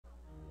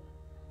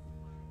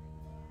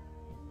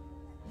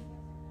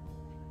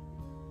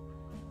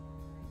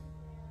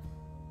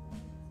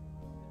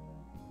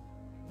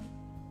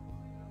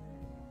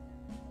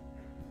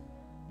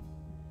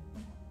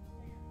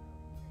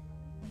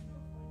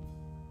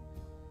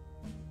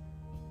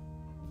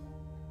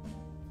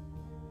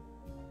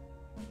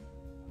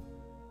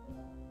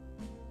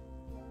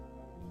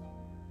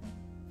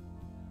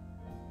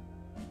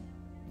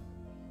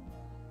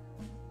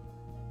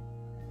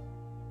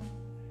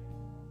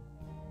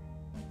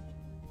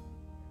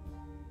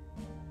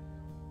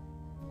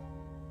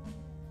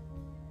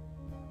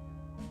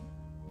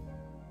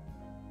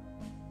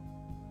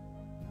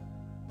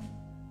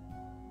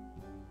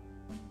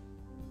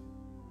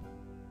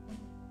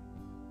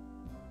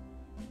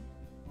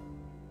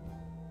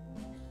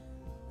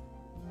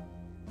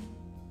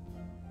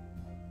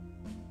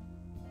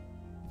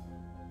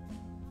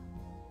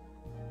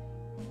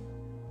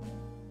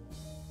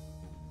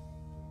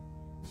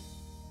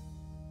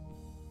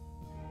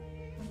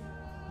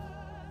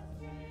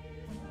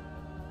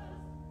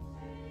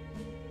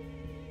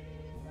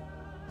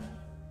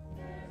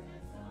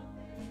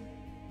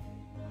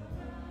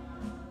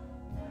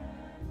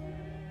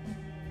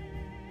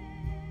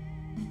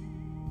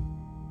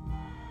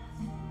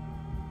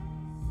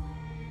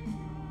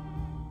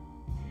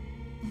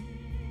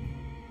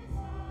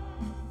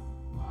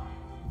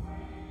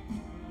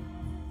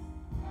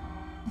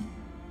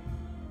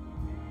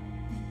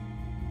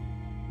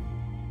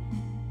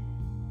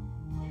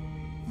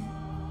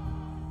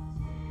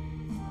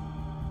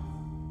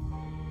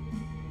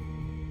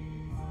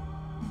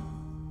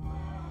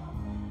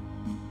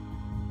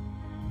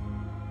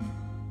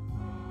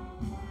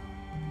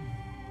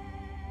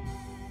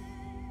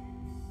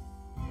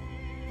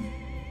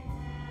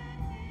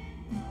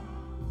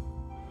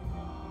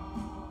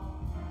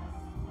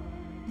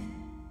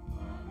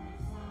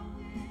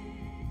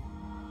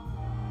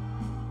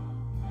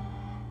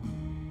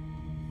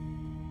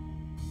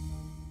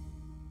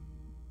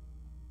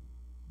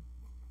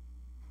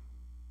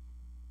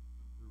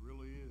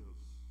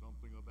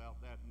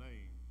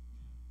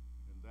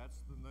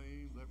That's the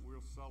name that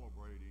we're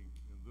celebrating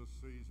in this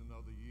season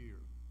of the year.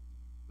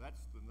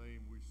 That's the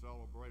name we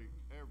celebrate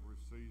every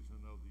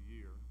season of the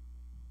year,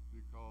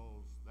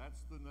 because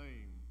that's the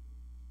name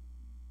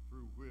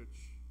through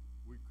which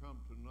we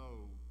come to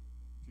know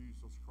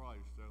Jesus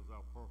Christ as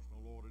our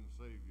personal Lord and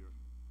Savior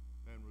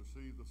and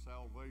receive the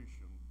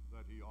salvation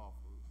that he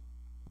offers.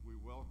 We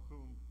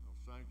welcome our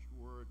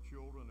sanctuary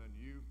children and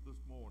youth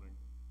this morning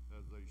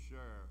as they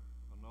share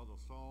another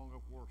song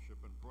of worship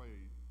and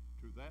praise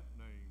to that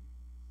name,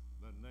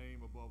 the name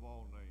above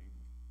all names,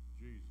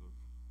 Jesus,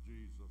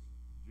 Jesus,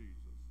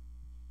 Jesus.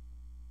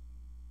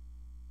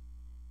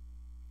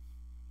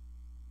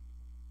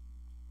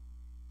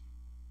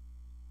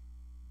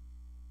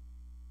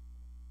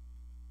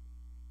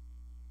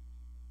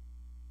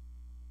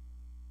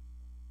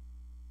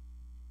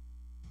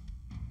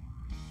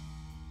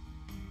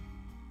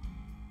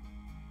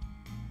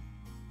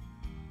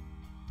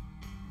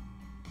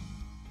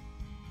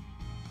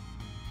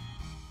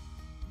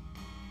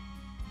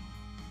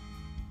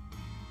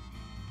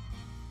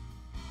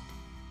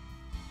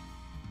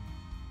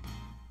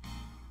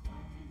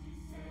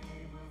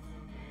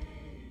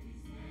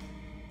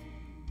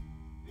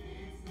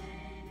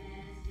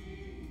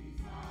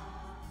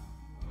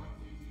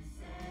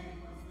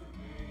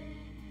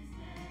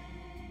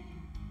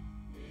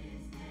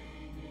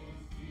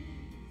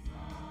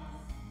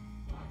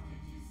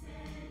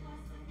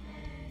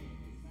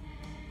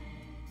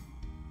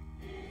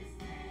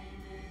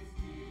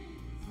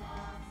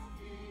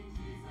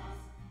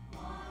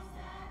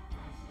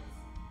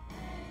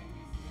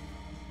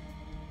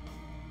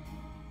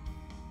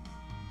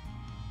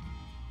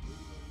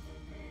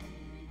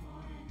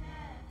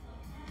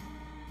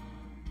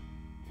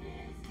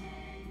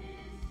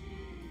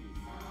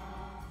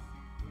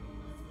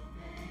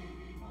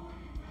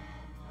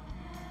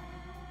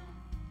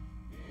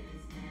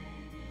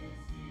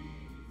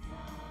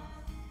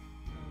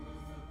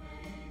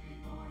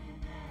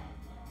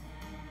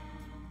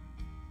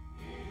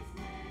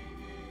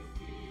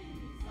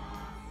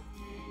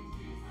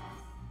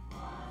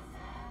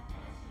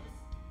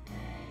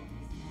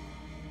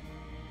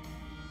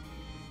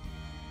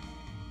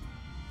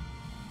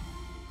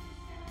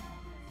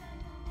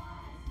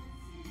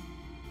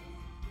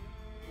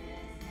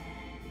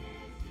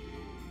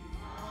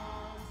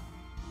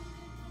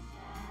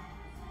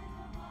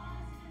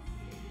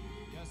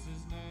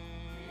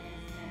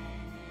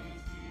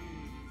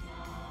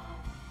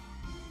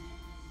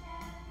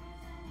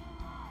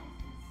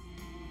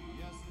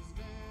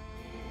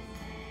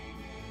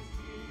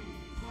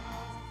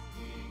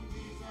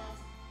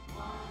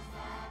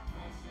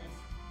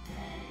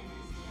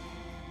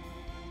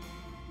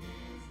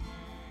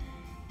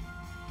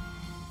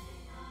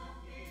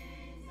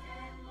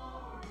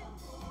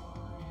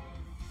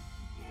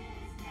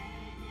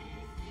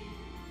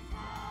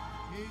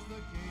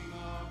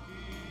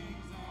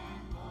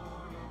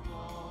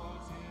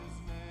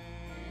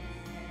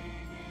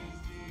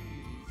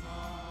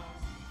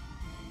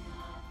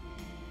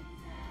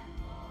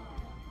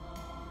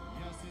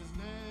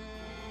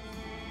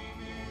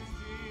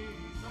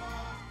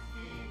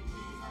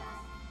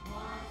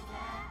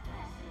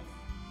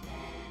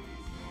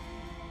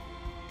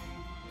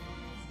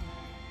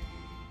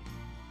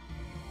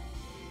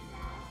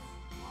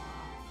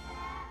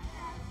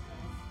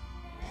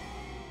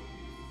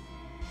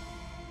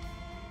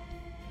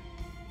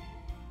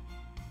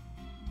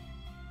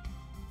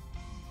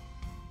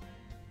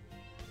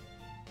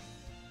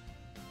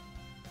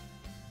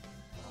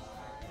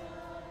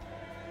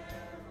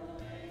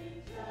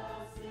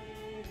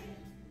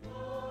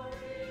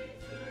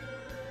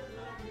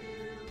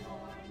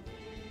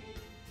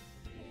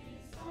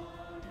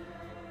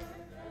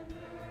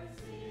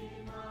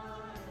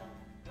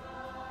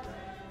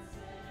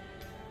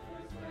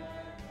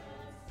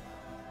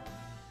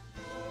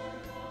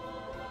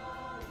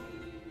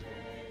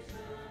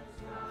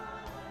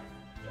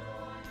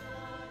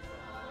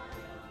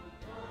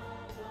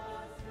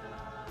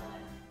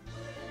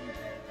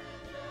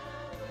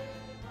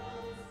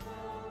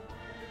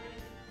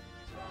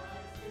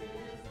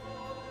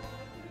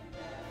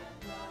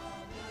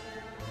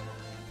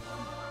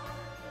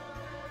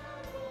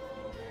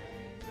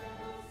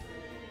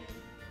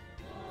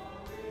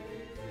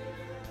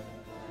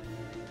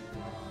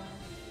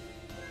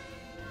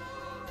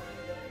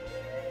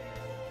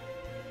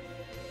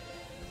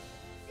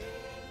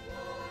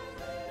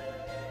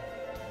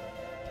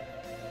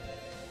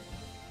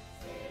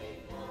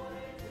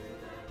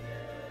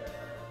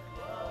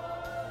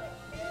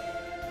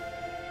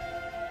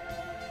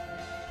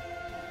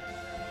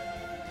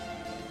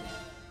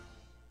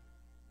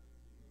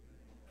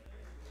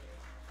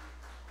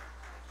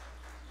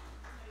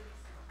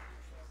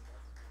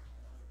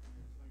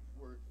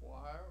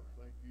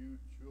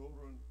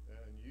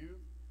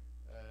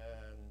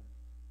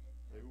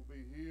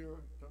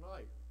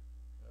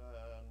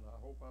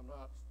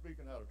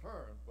 Speaking out of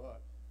turn,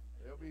 but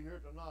they'll be here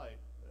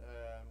tonight,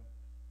 and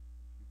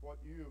what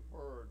you've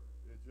heard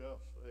is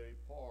just a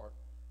part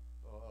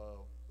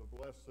of the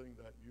blessing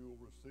that you'll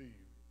receive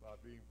by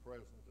being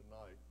present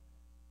tonight.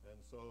 And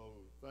so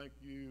thank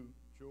you,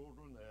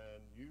 children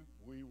and youth.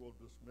 We will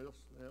dismiss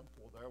them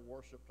for their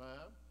worship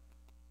time.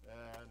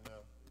 And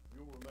if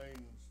you'll remain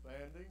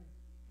standing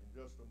in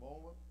just a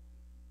moment,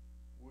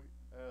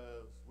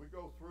 as we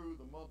go through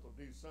the month of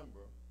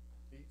December,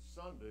 each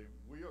Sunday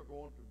we are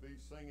going to be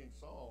singing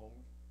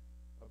songs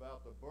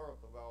about the birth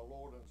of our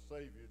Lord and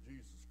Savior,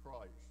 Jesus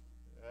Christ.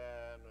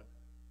 And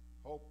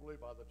hopefully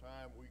by the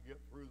time we get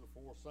through the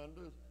 4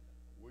 Sundays,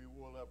 we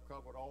will have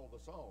covered all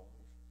the songs.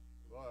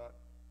 But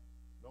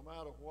no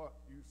matter what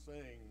you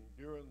sing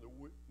during the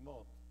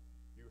month,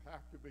 you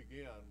have to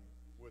begin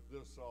with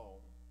this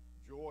song,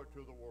 Joy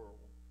to the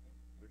World,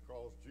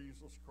 because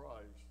Jesus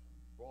Christ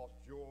brought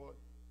joy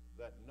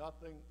that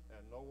nothing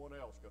and no one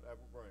else could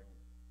ever bring.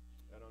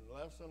 And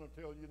unless and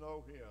until you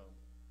know him,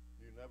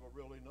 you never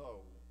really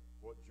know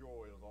what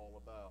joy is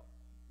all about.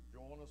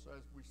 Join us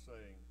as we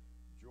sing,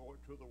 Joy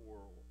to the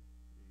World.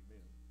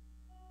 Amen.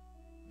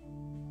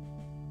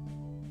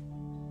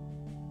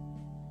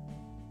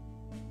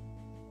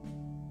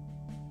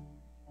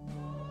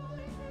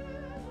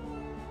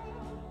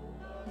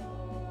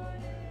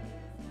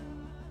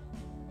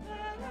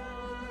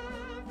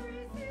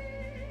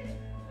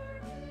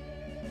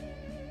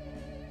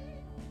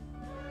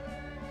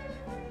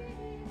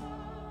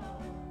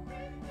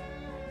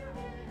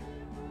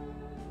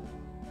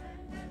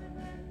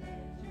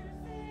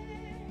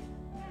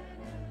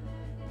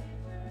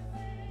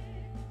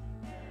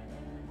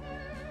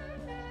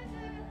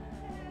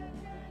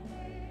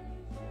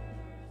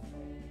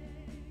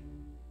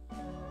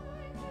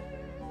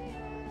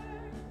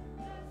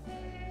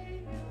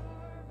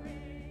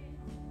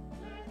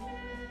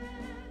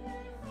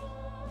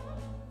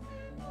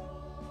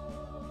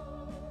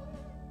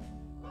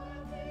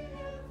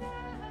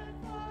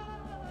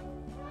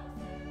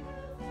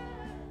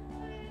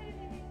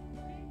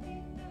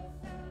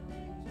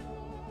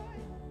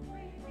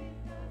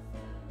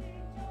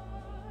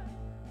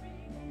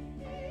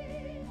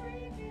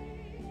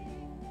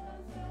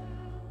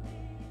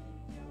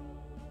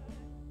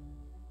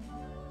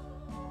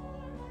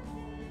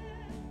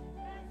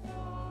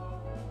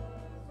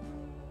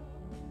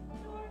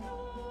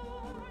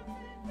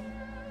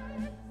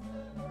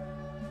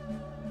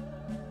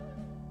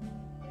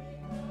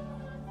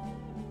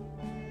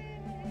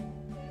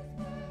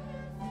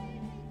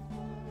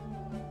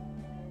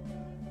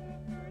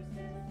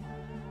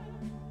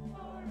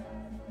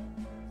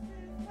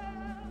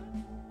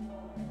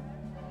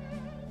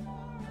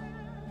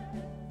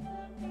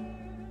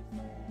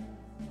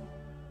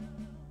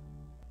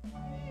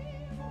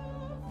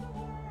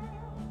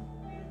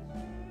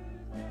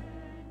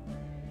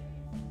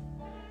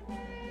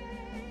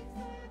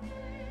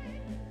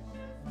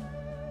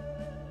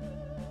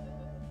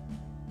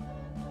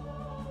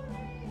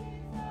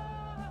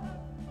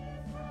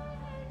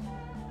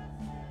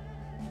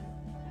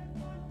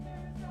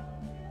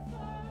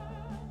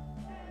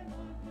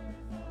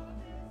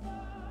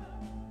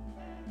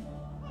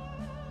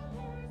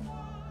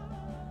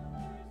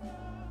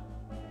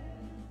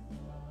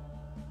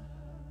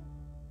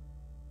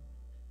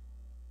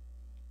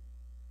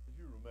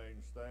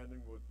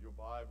 Standing with your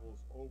Bibles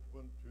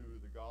open to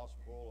the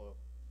Gospel of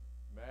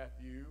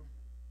Matthew.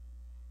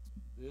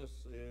 This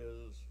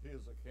is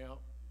his account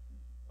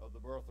of the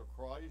birth of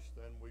Christ,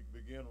 and we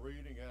begin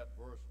reading at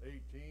verse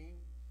 18.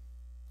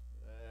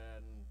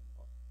 And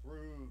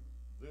through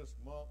this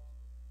month,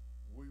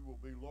 we will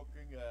be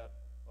looking at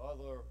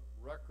other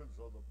records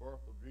of the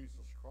birth of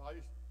Jesus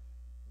Christ.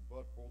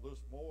 But for this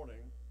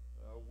morning,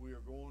 we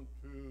are going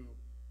to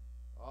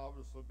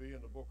obviously be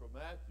in the book of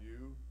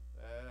Matthew,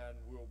 and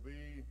we'll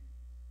be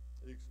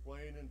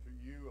explaining to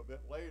you a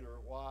bit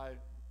later why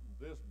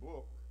this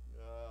book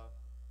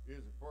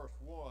is the first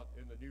one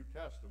in the New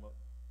Testament.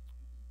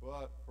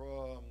 But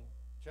from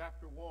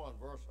chapter 1,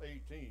 verse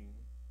 18,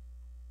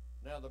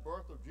 now the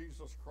birth of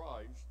Jesus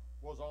Christ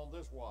was on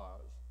this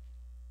wise.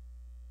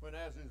 When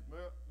as his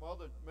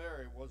mother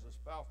Mary was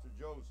espoused to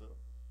Joseph,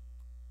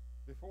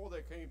 before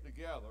they came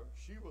together,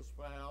 she was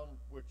found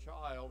with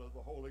child of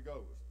the Holy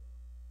Ghost.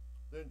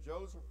 Then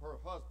Joseph, her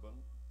husband,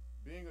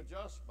 being a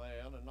just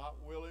man and not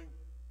willing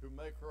to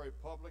make her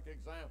a public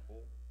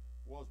example,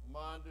 was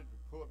minded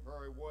to put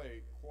her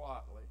away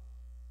quietly.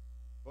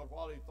 But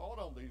while he thought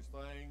on these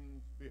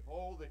things,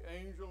 behold, the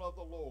angel of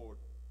the Lord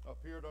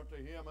appeared unto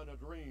him in a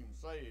dream,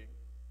 saying,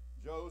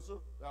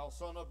 Joseph, thou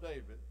son of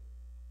David,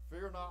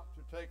 fear not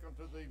to take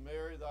unto thee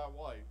Mary thy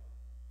wife,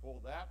 for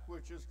that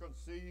which is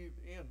conceived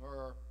in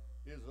her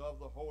is of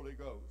the Holy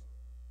Ghost.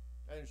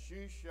 And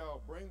she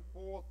shall bring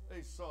forth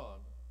a son,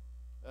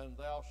 and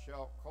thou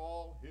shalt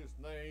call his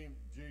name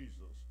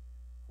Jesus,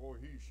 for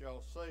he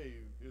shall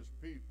save his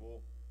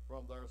people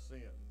from their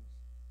sins.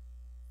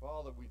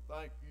 Father, we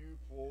thank you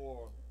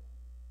for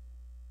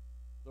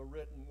the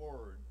written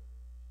word.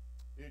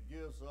 It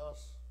gives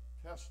us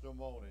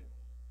testimony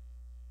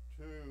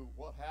to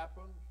what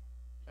happened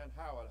and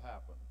how it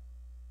happened.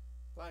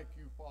 Thank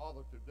you,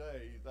 Father,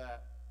 today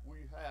that we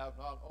have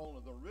not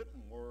only the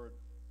written word,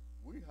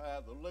 we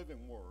have the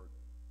living word.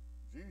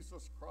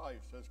 Jesus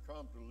Christ has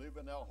come to live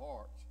in our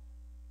hearts.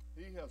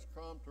 he has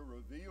come to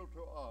reveal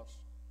to us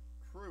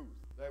truth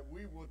that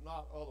we would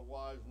not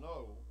otherwise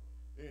know.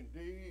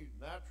 Indeed,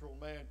 natural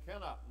man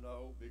cannot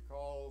know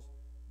because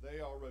they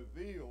are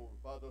revealed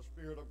by the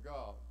Spirit of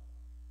God.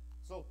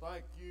 So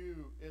thank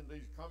you. In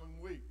these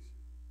coming weeks,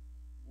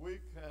 we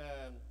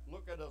can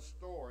look at a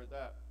story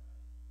that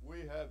we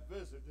have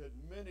visited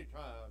many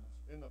times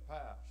in the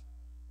past,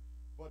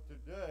 but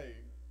today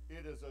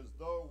it is as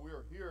though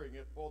we're hearing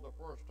it for the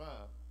first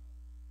time.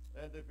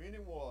 And if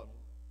anyone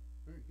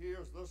who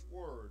hears this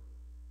word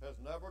has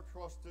never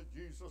trusted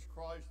Jesus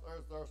Christ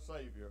as their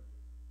Savior,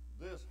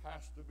 this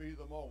has to be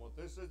the moment.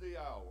 This is the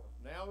hour.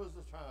 Now is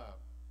the time.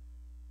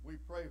 We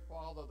pray,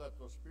 Father, that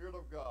the Spirit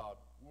of God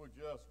would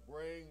just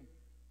bring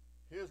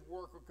his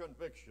work of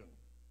conviction,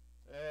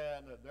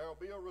 and there will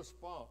be a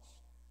response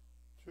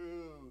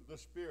to the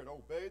Spirit.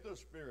 Obey the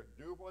Spirit.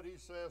 Do what he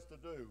says to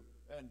do,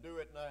 and do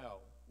it now,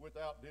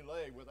 without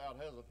delay, without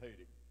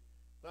hesitating.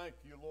 Thank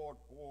you, Lord,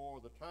 for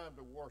the time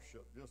to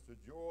worship, just the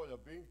joy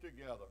of being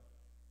together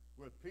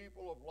with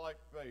people of like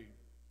faith,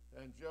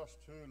 and just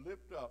to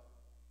lift up,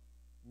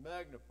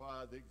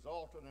 magnify the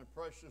exalted and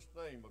precious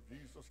name of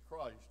Jesus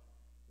Christ,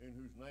 in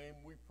whose name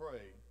we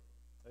pray.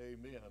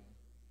 Amen.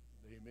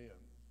 Amen.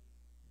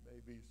 You may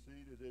be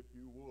seated if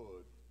you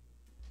would.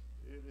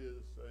 It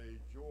is a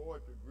joy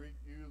to greet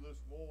you this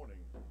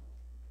morning.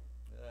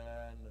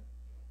 And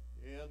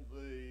in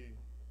the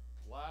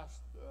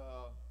last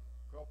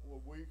couple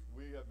of weeks,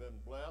 we have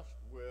been blessed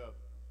with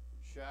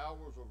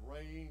showers of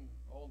rain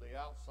on the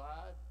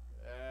outside,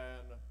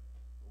 and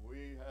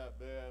we have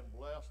been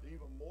blessed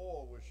even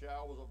more with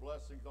showers of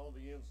blessings on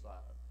the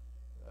inside.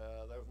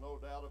 There's no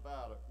doubt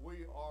about it.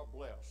 We are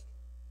blessed.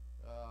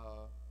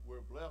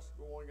 We're blessed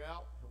going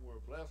out, and we're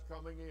blessed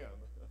coming in.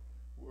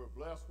 We're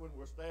blessed when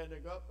we're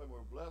standing up, and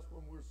we're blessed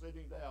when we're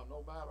sitting down,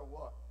 no matter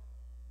what.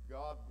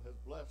 God has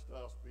blessed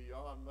us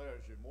beyond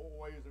measure, more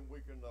ways than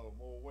we can know,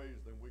 more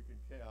ways than we can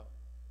count.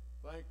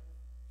 Thank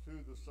to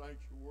the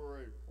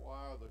sanctuary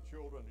choir, the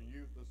children and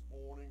youth this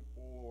morning,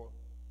 for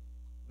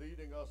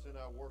leading us in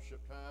our worship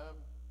time.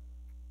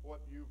 What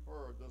you've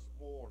heard this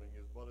morning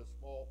is but a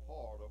small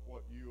part of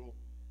what you'll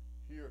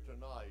hear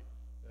tonight.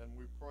 And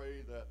we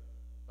pray that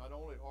not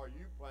only are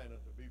you planning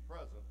to be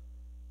present,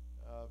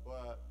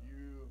 but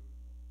you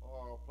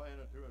are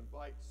planning to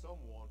invite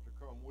someone to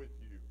come with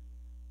you.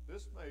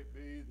 This may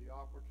be the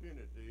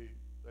opportunity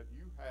that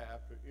you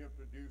have to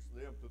introduce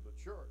them to the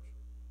church.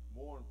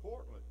 More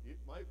importantly, it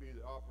may be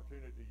the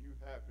opportunity you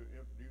have to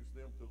introduce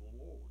them to the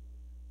Lord.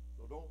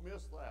 So don't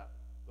miss that.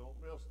 Don't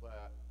miss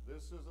that.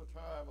 This is a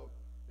time of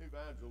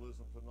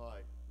evangelism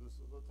tonight. This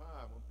is a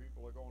time when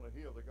people are going to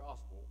hear the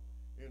gospel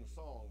in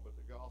song, but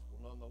the gospel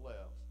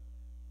nonetheless.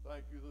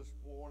 Thank you this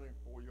morning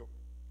for your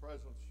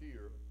presence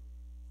here.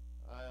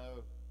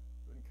 I've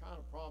been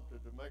kind of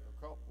prompted to make a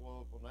couple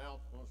of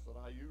announcements that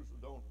I usually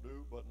don't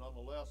do, but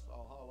nonetheless,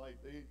 I'll highlight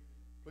these.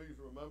 Please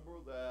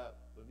remember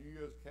that the New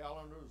Year's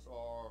calendars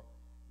are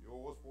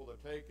yours for the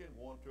taking,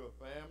 one to a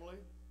family.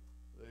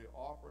 The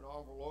offering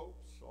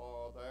envelopes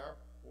are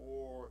there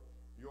for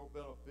your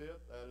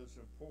benefit. That is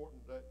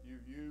important that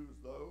you use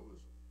those.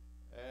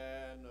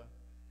 And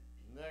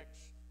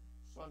next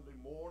Sunday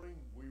morning,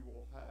 we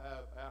will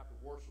have, after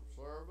worship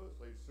service,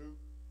 a soup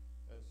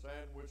and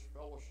sandwich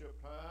fellowship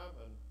time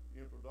and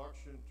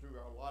introduction to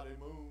our Lottie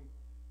Moon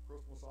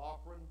Christmas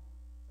offering.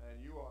 And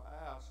you are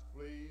asked,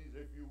 please,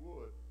 if you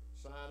would,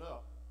 sign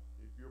up.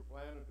 If you're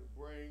planning to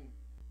bring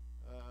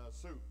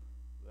soup,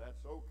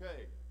 that's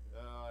okay.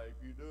 If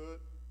you do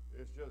it,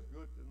 it's just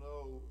good to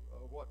know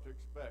what to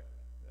expect.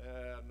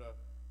 And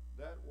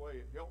that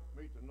way it helps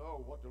me to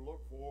know what to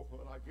look for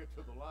when I get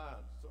to the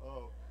line.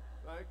 So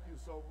thank you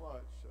so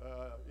much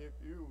if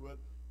you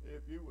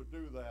would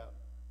do that.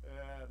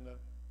 And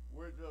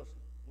we're just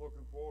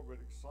looking forward,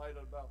 excited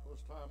about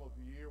this time of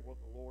the year, what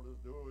the Lord is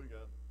doing,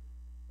 and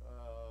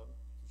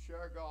to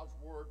share God's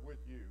word with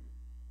you.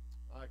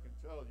 I can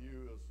tell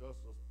you it's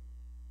just a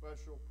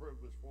special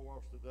privilege for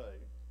us today.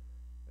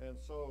 And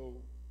so,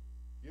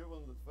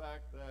 given the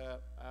fact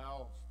that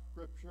our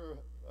scripture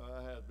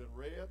has been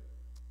read,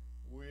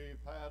 we've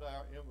had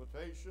our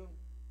invitation,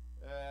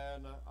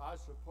 and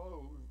I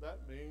suppose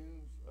that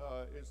means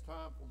it's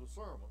time for the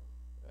sermon.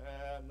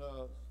 And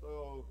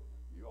so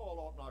you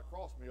all ought not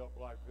cross me up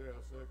like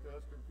this. It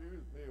just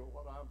confused me.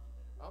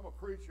 I'm a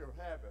creature of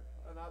habit,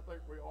 and I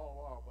think we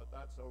all are, but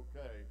that's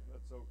okay.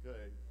 That's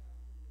okay.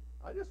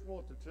 I just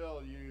want to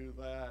tell you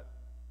that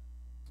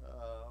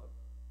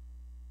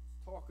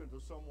talking to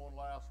someone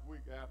last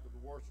week after the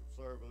worship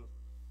service,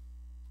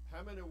 how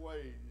many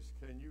ways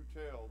can you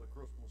tell the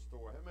Christmas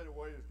story? How many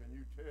ways can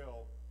you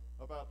tell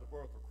about the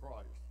birth of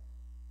Christ?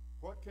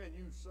 What can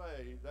you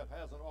say that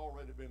hasn't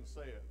already been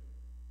said?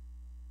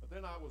 But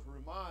then I was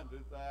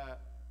reminded that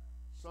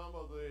some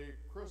of the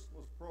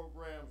Christmas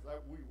programs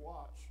that we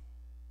watch,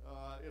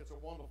 It's a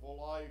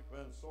Wonderful Life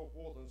and so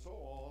forth and so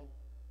on,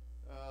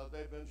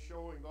 they've been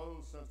showing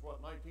those since,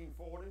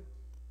 1940?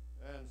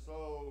 And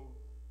so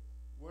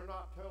we're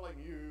not telling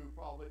you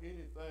probably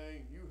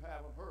anything you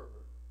haven't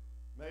heard.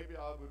 Maybe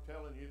I'll be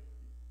telling you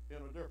in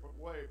a different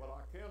way, but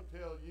I can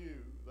tell you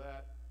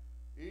that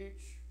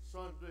each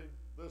Sunday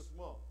this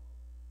month,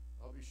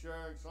 I'll be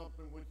sharing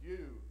something with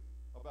you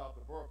about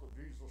the birth of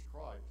Jesus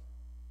Christ.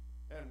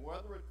 And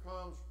whether it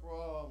comes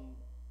from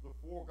the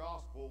four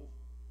Gospels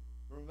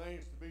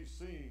remains to be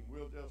seen.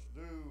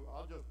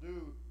 I'll just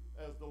do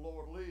as the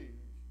Lord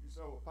leads. You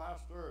say, well,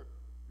 Pastor,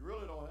 you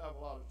really don't have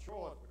a lot of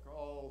choice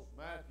because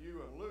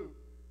Matthew and Luke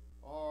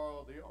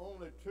are the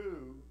only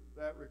two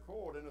that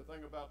record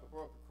anything about the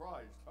birth of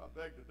Christ. I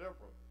beg to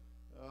differ.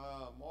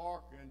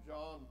 Mark and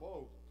John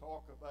both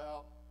talk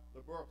about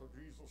the birth of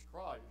Jesus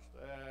Christ,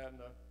 and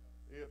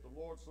if the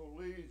Lord so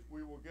leads,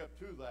 we will get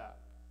to that.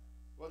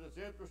 But it's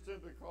interesting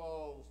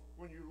because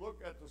when you look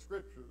at the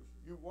scriptures,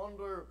 you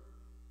wonder,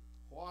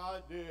 why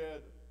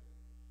did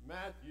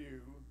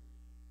Matthew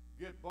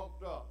get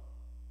bumped up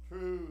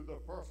to the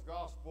first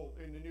gospel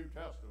in the New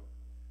Testament,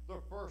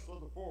 the first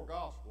of the four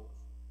gospels?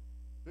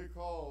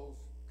 Because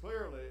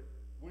clearly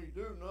we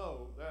do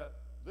know that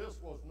this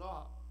was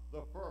not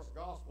the first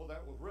gospel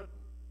that was written.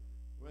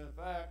 In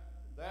fact,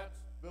 that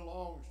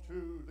belongs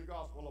to the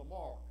Gospel of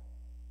Mark.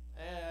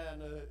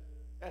 And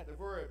at the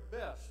very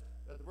best,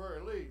 at the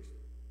very least,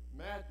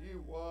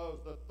 Matthew was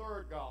the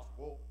third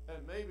gospel,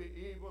 and maybe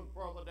even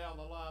further down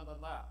the line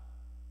than that.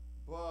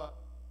 But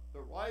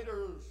the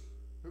writers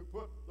who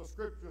put the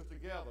scriptures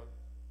together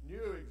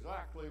knew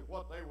exactly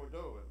what they were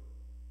doing.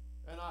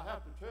 And I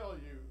have to tell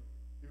you,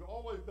 you've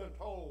always been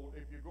told,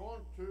 if you're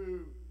going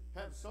to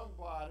have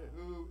somebody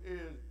who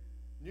is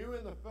new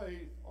in the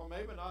faith, or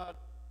maybe not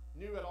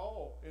new at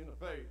all in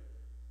the faith,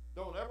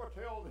 don't ever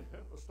tell them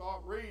to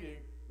start reading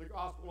the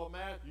Gospel of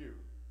Matthew,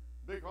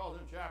 because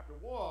in chapter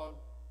 1,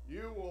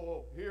 you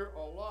will hear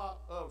a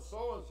lot of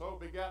so-and-so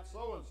begat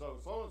so-and-so,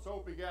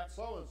 so-and-so begat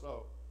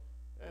so-and-so.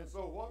 And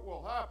so what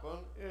will happen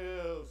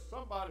is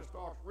somebody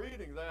starts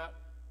reading that,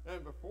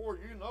 and before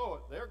you know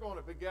it, they're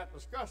going to get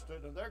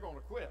disgusted and they're going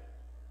to quit.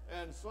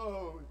 And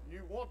so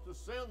you want to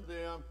send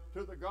them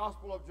to the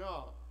Gospel of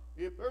John.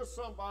 If there's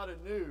somebody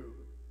new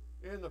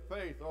in the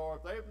faith, or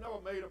if they've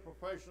never made a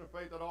profession of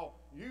faith at all,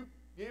 you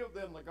give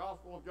them the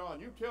Gospel of John.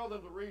 You tell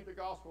them to read the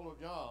Gospel of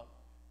John.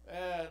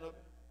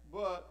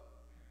 But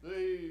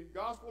the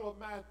Gospel of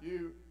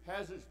Matthew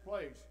has its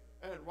place,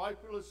 and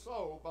rightfully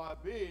so, by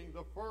being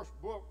the first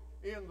book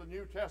in the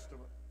New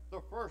Testament,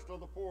 the first of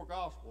the four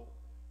Gospels,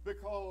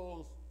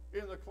 because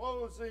in the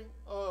closing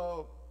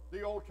of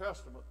the Old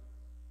Testament,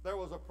 there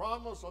was a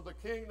promise of the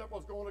king that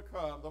was going to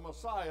come, the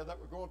Messiah that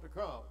was going to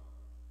come.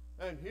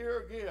 And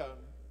here again,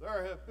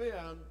 there have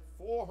been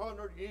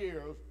 400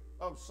 years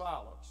of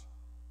silence.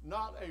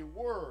 Not a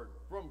word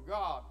from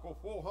God for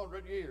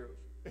 400 years.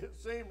 It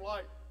seemed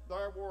like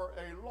there were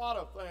a lot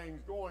of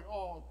things going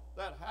on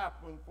that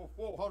happened for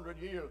 400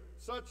 years,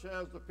 such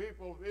as the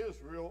people of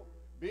Israel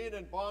being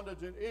in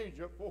bondage in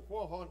Egypt for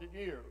 400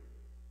 years.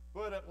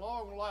 But at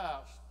long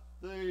last,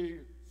 the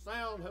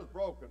sound has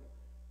broken.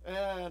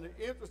 And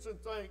the interesting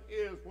thing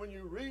is, when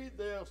you read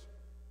this,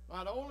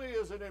 not only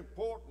is it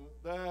important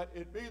that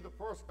it be the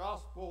first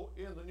gospel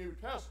in the New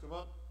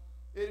Testament,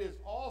 it is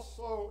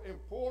also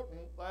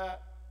important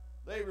that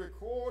they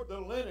record the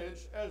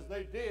lineage as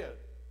they did.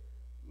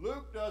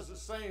 Luke does the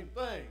same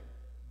thing,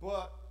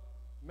 but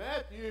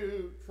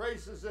Matthew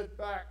traces it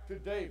back to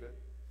David.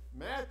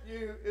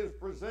 Matthew is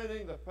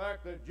presenting the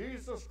fact that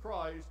Jesus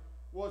Christ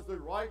was the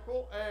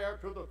rightful heir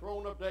to the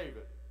throne of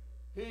David.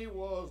 He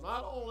was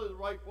not only the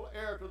rightful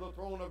heir to the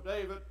throne of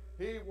David,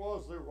 he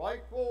was the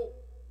rightful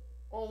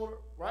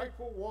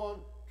one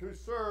to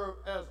serve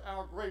as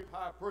our great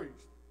high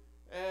priest.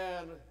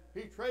 And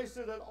he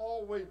traces it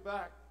all the way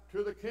back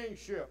to the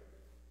kingship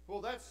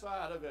for that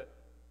side of it.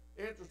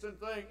 Interesting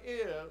thing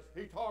is,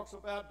 he talks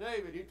about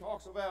David, he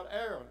talks about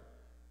Aaron.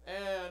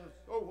 And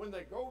so when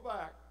they go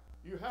back,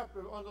 you have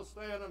to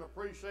understand and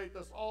appreciate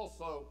this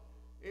also.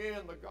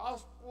 In the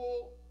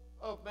Gospel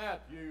of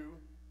Matthew,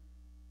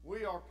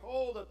 we are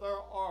told that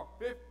there are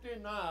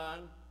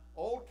 59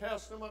 Old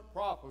Testament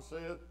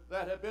prophecies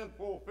that have been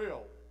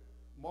fulfilled.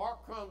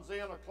 Mark comes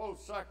in a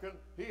close second,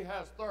 he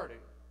has 30.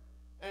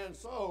 And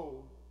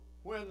so,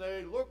 when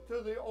they look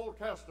to the Old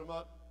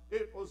Testament,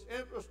 it was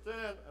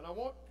interesting, and I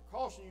want to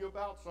caution you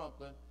about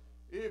something.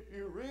 If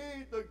you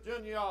read the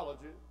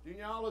genealogy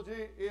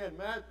in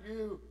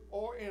Matthew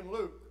or in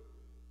Luke,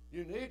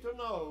 you need to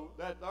know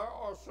that there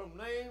are some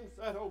names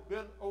that have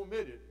been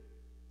omitted.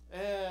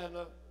 And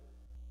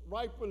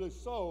rightfully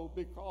so,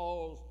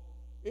 because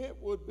it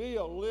would be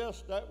a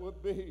list that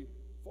would be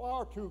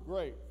far too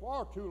great,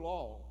 far too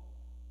long.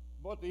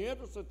 But the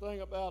interesting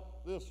thing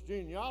about this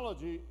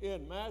genealogy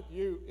in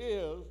Matthew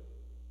is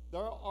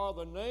there are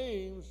the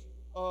names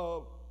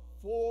of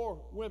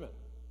 4 women.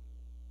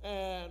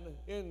 And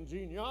in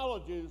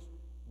genealogies,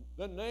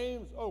 the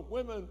names of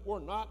women were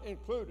not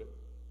included.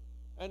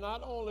 And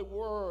not only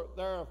were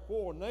there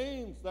 4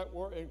 names that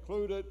were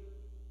included,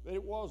 but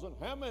it wasn't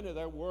how many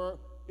there were,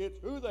 it's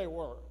who they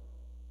were.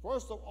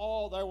 First of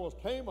all, there was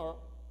Tamar,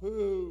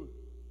 who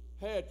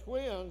had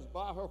twins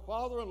by her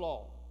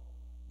father-in-law.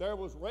 There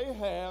was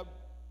Rahab.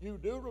 You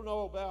do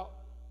know about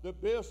the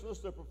business,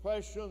 the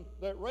profession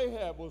that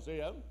Rahab was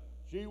in.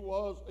 She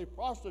was a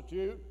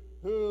prostitute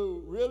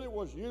who really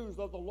was used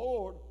of the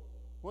Lord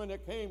when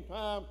it came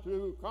time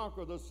to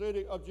conquer the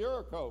city of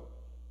Jericho.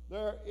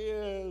 There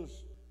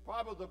is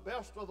probably the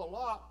best of the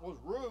lot was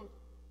Ruth.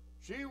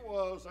 She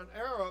was an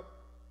Arab,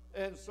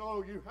 and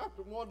so you have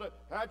to wonder,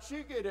 how'd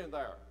she get in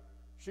there?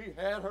 She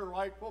had her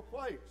rightful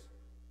place.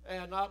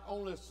 And not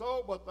only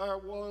so, but there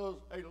was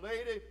a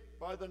lady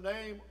by the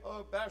name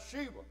of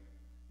Bathsheba.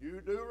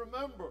 You do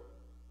remember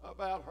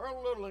about her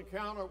little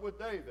encounter with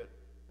David.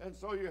 And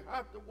so you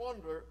have to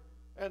wonder,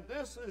 and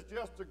this is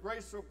just the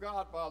grace of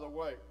God, by the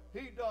way.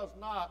 He does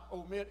not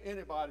omit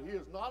anybody. He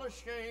is not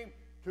ashamed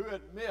to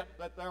admit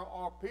that there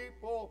are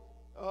people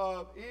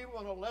of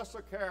even a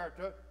lesser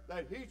character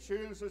that he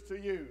chooses to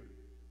use.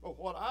 But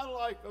what I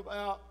like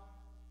about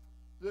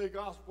the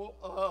Gospel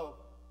of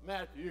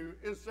Matthew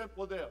is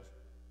simply this.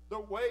 The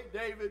way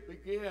David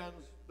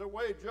begins, the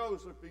way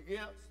Joseph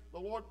begins,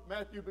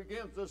 Matthew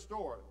begins this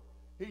story.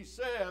 He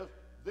says,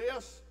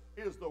 this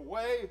is the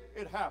way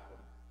it happened.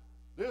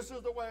 This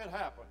is the way it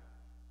happened.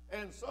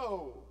 And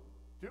so,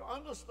 to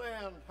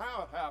understand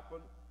how it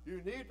happened,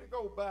 you need to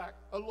go back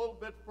a little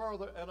bit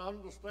further and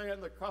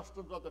understand the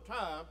customs of the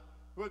time,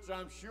 which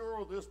I'm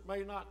sure this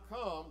may not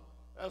come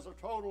as a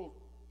total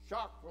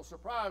shock or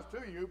surprise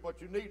to you,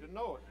 but you need to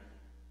know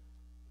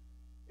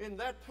it. In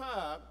that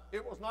time,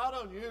 it was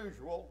not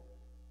unusual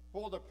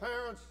for the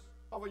parents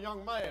of a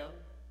young man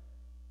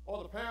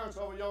or the parents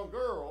of a young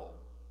girl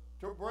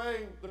to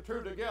bring the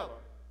two together.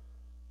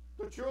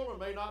 The children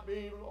may not be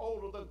even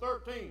older than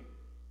 13.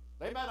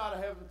 They may not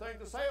have anything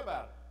to say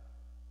about it.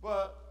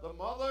 But the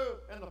mother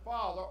and the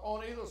father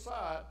on either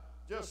side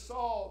just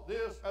saw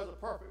this as a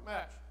perfect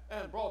match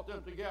and brought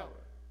them together.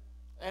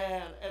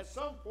 And at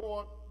some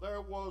point,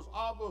 there was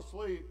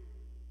obviously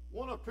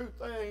one of two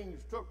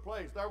things took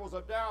place. There was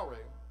a dowry.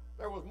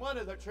 There was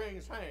money that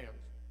changed hands.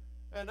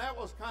 And that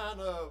was kind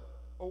of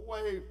a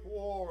way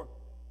for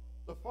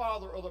the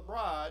father of the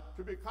bride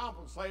to be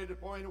compensated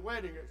for any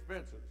wedding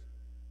expenses.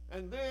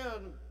 And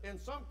then, in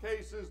some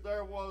cases,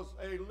 there was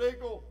a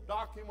legal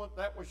document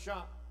that was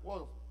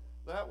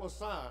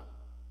signed.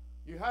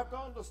 You have to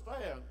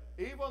understand,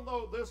 even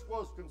though this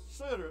was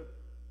considered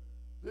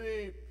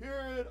the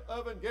period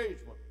of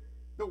engagement,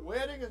 the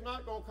wedding is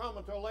not going to come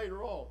until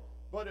later on.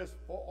 But it's,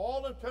 for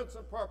all intents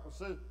and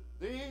purposes,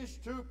 these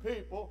two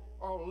people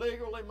are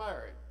legally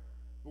married.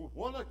 With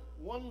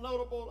one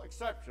notable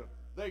exception,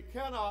 they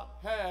cannot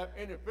have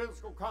any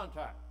physical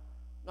contact,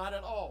 not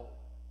at all.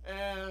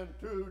 And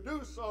to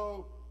do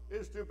so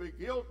is to be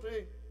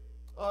guilty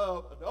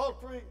of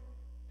adultery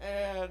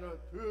and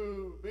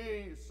to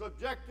be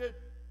subjected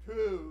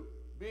to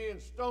being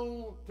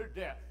stoned to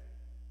death.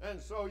 And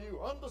so you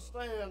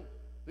understand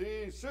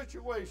the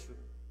situation.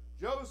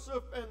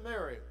 Joseph and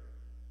Mary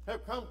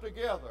have come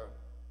together.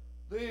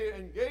 The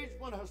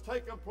engagement has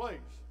taken place.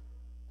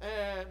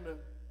 And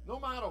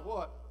no matter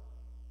what,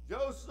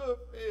 Joseph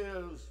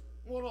is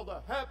one of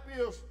the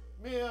happiest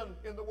men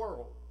in the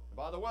world. And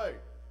by the way,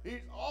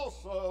 he's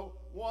also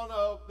one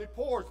of the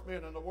poorest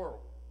men in the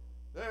world.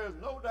 There's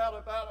no doubt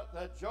about it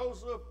that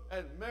Joseph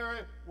and Mary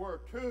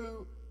were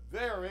two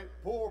very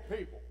poor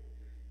people.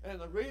 And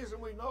the reason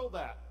we know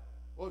that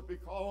was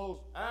because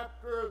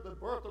after the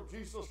birth of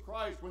Jesus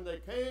Christ, when they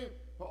came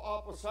to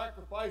offer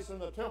sacrifice in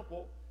the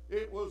temple,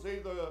 it was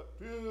either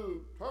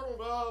 2 turtle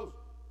doves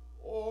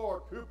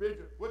or 2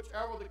 pigeons,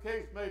 whichever the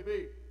case may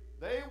be.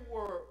 They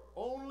were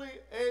only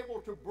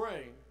able to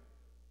bring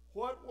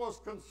what was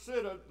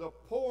considered the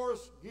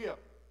poorest gift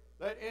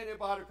that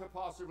anybody could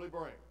possibly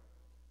bring.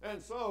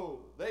 And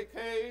so they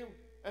came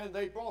and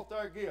they brought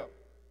their gift.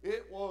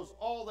 It was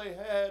all they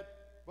had,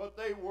 but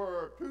they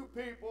were 2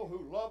 people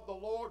who loved the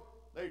Lord.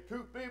 They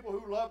 2 people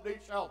who loved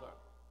each other.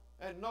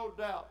 And no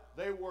doubt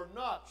they were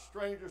not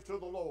strangers to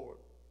the Lord.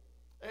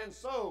 And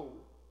so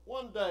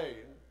one day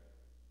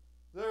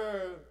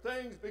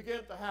things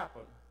began to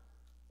happen.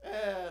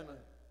 And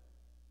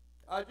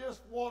I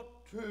just want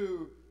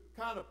to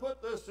kind of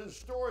put this in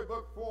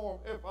storybook form,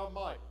 if I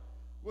might,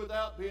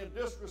 without being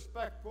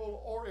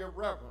disrespectful or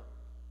irreverent,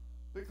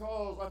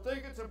 because I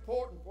think it's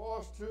important for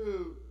us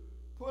to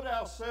put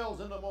ourselves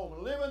in the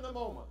moment, live in the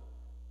moment.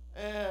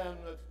 And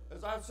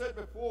as I've said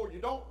before, you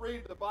don't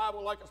read the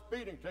Bible like a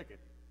speeding ticket.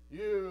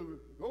 You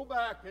go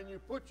back and you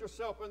put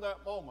yourself in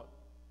that moment.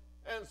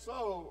 And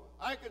so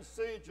I can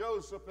see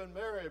Joseph and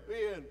Mary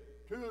being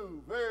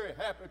 2 very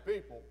happy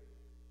people.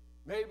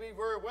 Maybe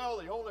very well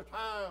the only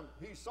time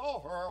he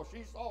saw her or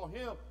she saw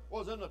him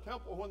was in the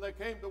temple when they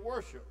came to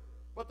worship.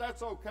 But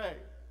that's okay.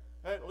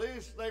 At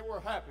least they were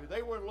happy.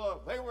 They were in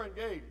love. They were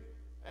engaged.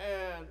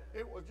 And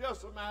it was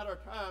just a matter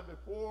of time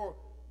before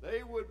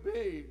they would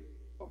be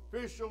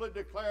officially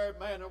declared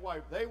man and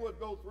wife. They would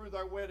go through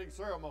their wedding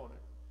ceremony.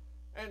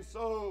 And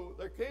so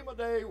there came a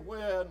day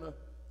when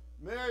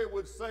Mary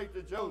would say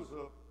to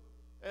Joseph,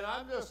 and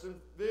I just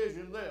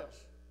envision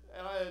this,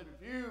 and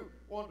if you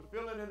want to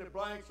fill in any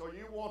blanks or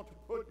you want to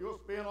put your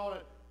spin on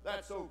it,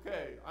 that's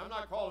okay. I'm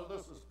not calling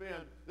this a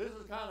spin. This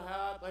is kind of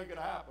how I think it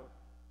happened.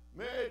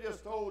 Mary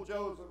just told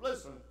Joseph,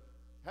 listen,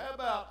 how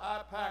about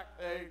I pack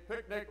a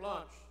picnic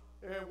lunch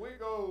and we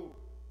go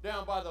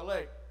down by the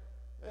lake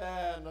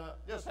and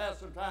just have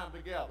some time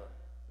together.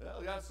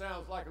 Well, that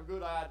sounds like a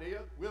good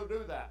idea. We'll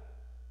do that.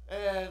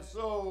 And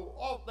so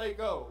off they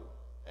go,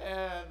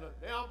 and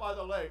down by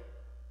the lake.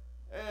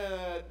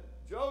 And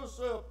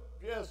Joseph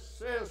just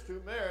says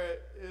to Mary,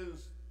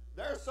 is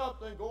there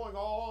something going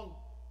on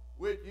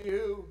with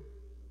you?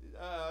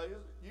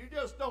 You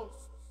just don't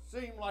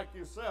seem like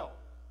yourself.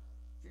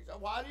 She said,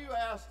 why do you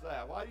ask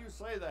that? Why do you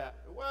say that?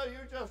 Well, you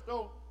just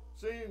don't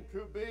seem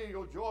to be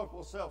your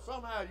joyful self.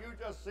 Somehow you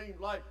just seem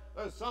like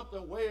there's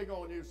something weighing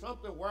on you,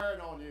 something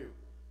wearing on you.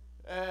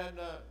 And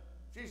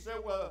she said,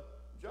 well,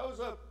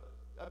 Joseph,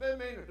 I've been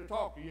meaning to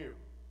talk to you.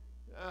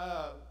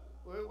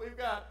 We've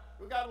got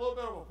a little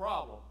bit of a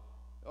problem.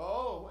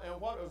 Oh, and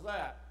what was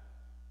that?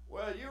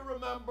 Well, you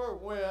remember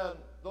when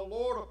the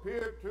Lord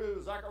appeared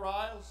to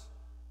Zacharias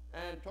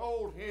and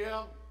told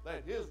him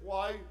that his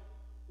wife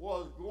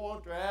was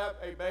going to have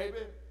a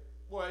baby?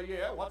 Well,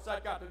 yeah, what's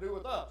that got to do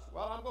with us?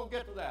 Well, I'm going to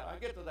get to that. I'll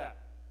get to that.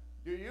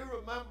 Do you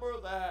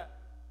remember that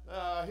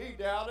he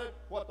doubted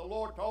what the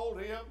Lord told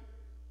him,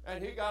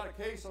 and he got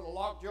a case of the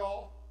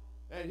lockjaw,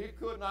 and he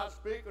could not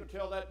speak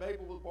until that baby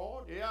was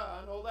born? Yeah,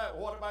 I know that.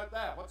 What about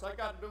that? What's that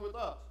got to do with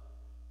us?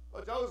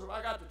 Well, Joseph,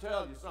 I got to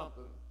tell you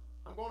something.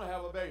 I'm going to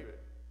have a baby.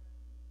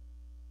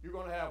 You're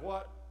going to have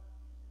what?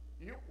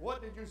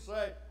 What did you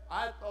say?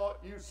 I thought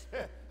you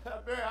said,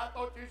 Mary, I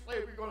thought you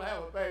said we're going to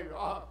have a baby.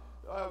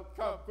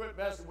 Come, quit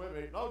messing with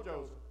me. No,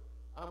 Joseph,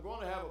 I'm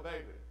going to have a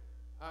baby.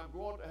 I'm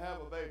going to have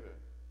a baby.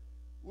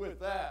 With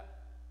that,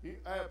 he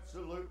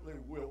absolutely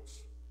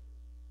wilts.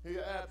 He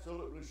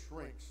absolutely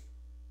shrinks.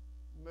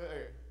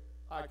 Mary,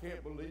 I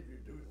can't believe you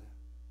do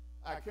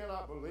that. I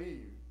cannot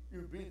believe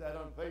you be that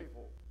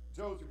unfaithful.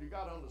 Joseph, you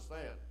got to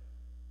understand,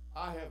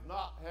 I have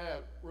not had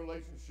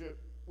relationship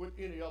with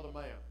any other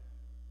man.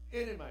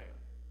 Any man.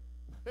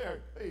 Mary,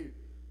 please,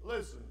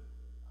 listen,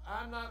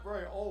 I'm not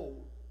very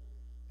old,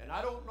 and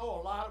I don't know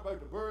a lot about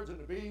the birds and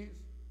the bees,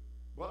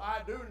 but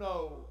I do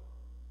know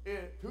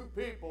two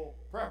people,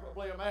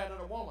 preferably a man and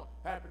a woman,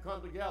 have to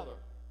come together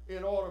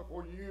in order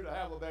for you to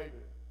have a baby.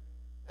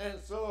 And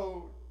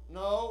so,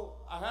 no,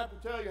 I have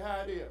to tell you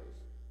how it is.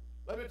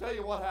 Let me tell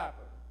you what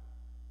happened.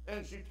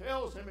 And she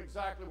tells him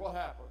exactly what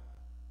happened.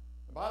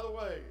 And by the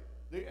way,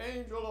 the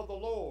angel of the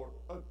Lord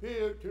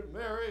appeared to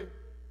Mary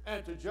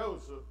and to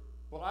Joseph,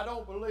 but I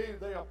don't believe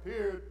they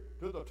appeared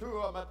to the two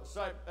of them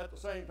at the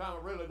same time.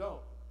 I really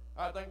don't.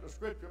 I think the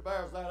scripture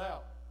bears that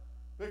out.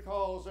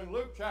 Because in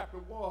Luke chapter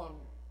 1,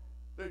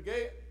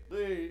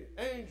 the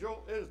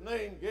angel is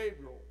named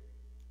Gabriel.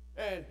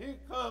 And he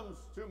comes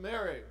to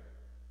Mary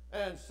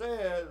and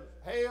says,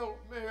 Hail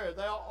Mary,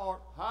 thou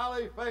art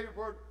highly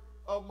favored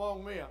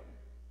among men.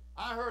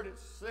 I heard it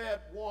said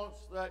once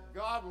that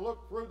God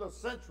looked through the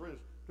centuries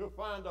to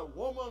find a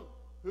woman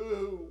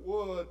who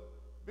would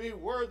be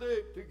worthy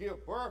to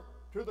give birth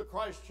to the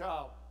Christ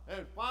child.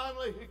 And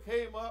finally he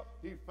came up,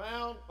 he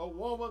found a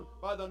woman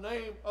by the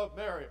name of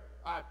Mary.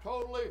 I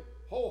totally,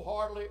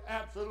 wholeheartedly,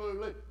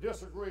 absolutely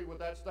disagree with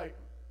that statement.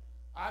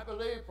 I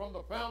believe from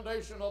the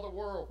foundation of the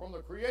world, from the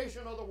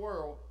creation of the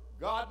world,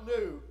 God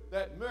knew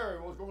that Mary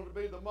was going to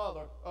be the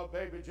mother of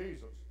baby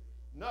Jesus.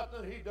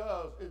 Nothing he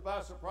does is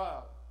by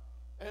surprise.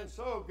 And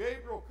so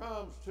Gabriel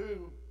comes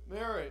to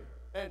Mary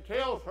and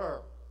tells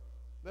her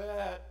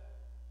that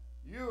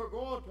you are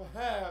going to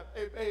have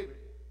a baby.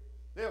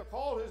 They'll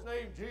call his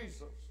name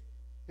Jesus.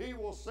 He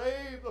will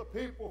save the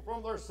people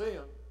from their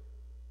sin.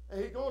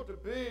 And he's going to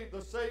be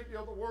the Savior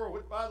of the world,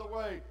 which, by the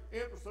way,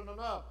 interesting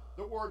enough,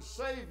 the word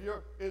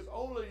Savior is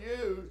only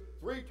used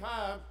 3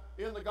 times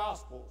in the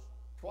Gospels,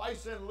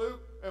 twice in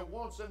Luke and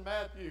once in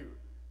Matthew.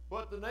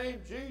 But the name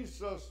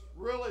Jesus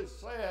really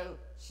says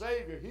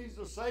Savior. He's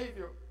the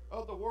Savior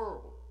of the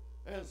world.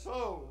 And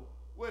so,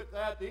 with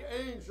that, the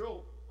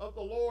angel of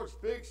the Lord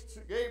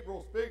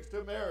Gabriel speaks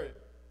to Mary,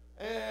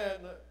 and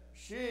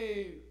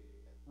she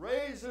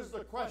raises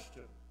the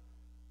question.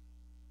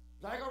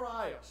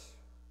 Zacharias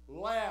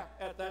laughed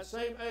at that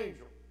same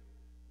angel.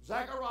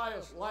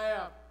 Zacharias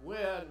laughed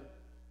when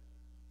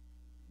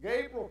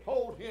Gabriel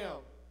told him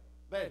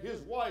that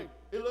his wife,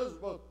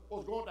 Elizabeth,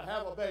 was going to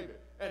have a baby.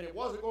 And it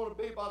wasn't going to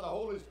be by the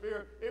Holy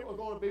Spirit, it was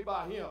going to be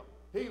by him.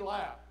 He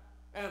laughed.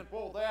 And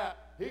for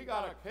that, he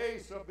got a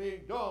case of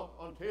being dumb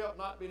until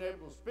not being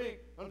able to speak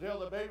until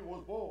the baby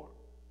was born.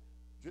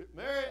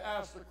 Mary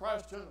asked the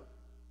question,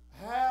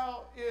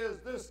 how is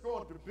this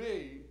going to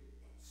be,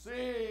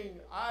 seeing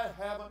I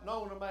haven't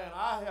known a man?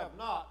 I have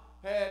not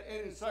had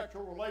any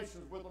sexual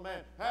relations with a man.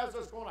 How's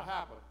this going to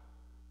happen?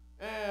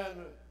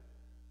 And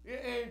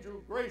the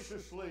angel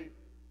graciously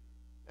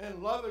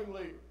and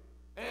lovingly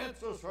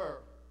answers her.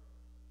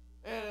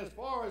 And as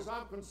far as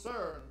I'm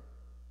concerned,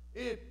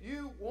 if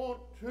you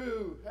want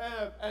to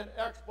have an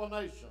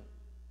explanation,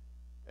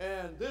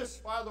 and this,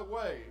 by the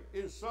way,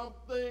 is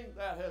something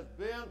that has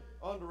been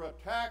under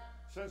attack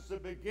since the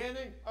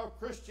beginning of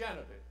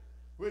Christianity,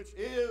 which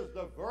is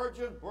the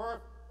virgin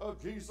birth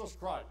of Jesus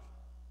Christ.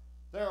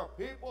 There are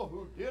people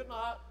who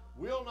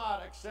will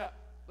not accept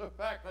the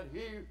fact that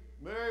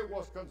Mary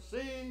was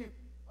conceived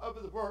of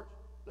the virgin.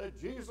 that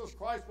Jesus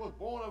Christ was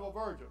born of a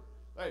virgin,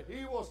 that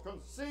he was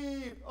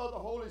conceived of the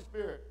Holy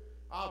Spirit.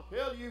 I'll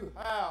tell you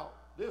how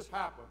this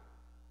happened.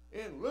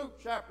 In Luke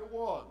chapter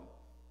 1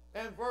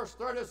 and verse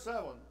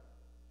 37,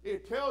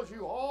 it tells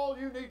you all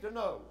you need to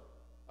know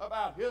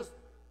about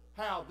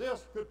how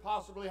this could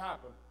possibly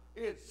happen.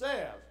 It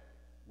says,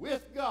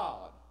 with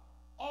God,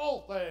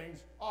 all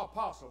things are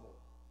possible.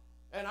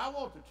 And I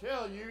want to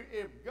tell you,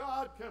 if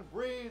God can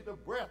breathe the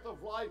breath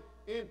of life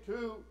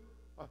into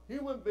a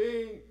human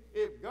being,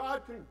 if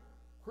God can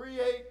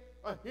create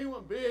a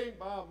human being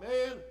by a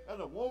man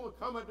and a woman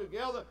coming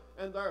together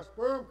and their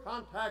sperm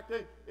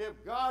contacting, if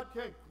God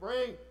can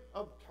bring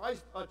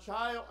a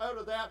child out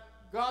of that,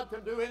 God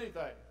can do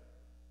anything.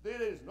 It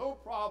is no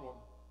problem.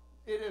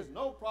 It is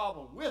no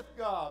problem. With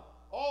God,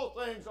 all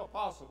things are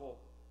possible.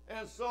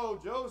 And so,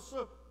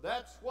 Joseph,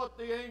 that's what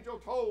the angel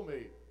told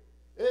me.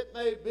 It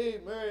may be,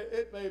 Mary,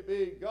 it may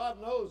be.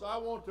 God knows I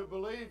want to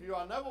believe you.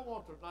 I never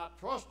want to not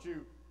trust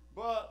you,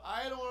 but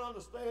I don't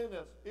understand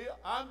this.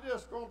 I'm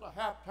just going to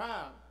have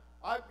time.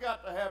 I've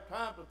got to have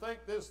time to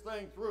think this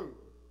thing through.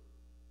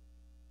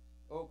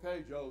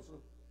 Okay,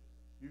 Joseph,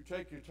 you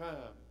take your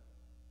time,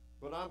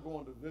 but I'm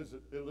going to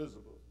visit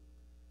Elizabeth.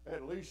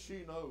 At least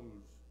she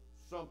knows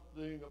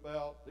something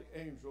about the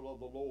angel of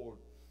the Lord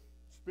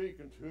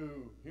speaking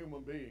to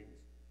human beings.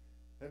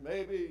 And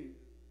maybe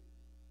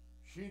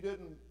she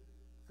didn't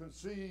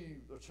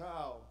conceive the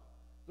child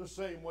the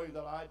same way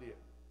that I did.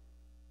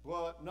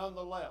 But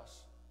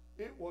nonetheless,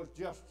 it was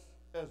just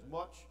as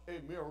much a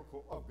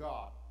miracle of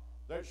God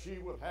that she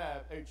would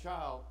have a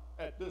child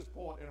at this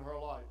point in her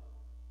life.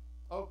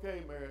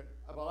 Okay, Mary,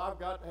 but I've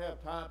got to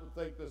have time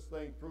to think this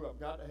thing through. I've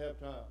got to have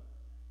time.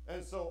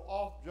 And so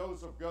off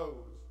Joseph goes.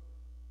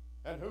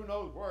 And who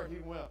knows where he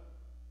went.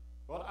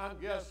 But I'm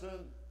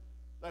guessing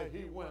that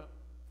he went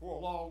for a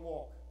long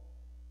walk.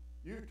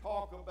 You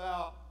talk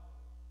about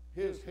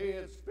his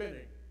head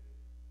spinning.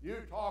 You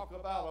talk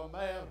about a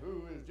man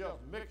who is just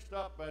mixed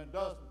up and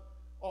doesn't.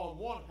 On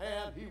one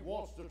hand, he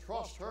wants to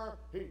trust her.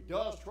 He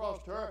does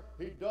trust her.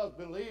 He does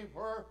believe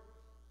her.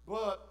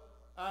 But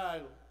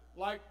I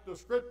like the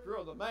scripture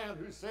of the man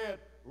who said,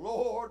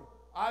 Lord,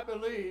 I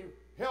believe,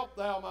 help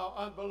thou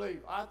my unbelief.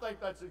 I think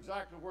that's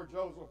exactly where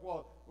Joseph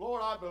was.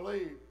 Lord, I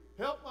believe,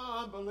 help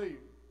my unbelief.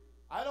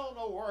 I don't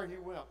know where he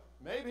went.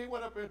 Maybe he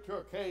went up into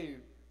a cave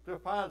to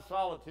find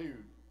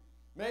solitude.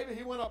 Maybe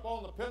he went up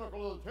on the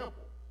pinnacle of the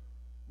temple.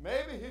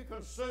 Maybe he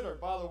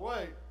considered, by the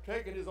way,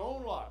 taking his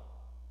own life.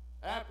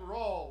 After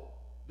all,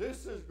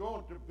 this is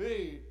going to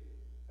be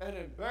an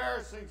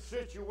embarrassing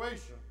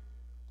situation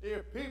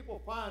if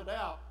people find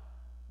out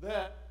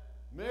that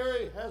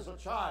Mary has a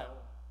child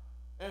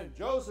and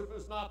Joseph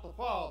is not the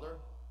father.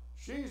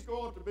 She's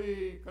going to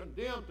be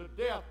condemned to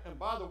death. And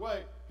by the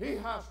way, he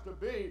has to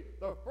be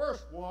the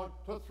first one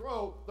to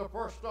throw the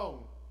first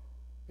stone.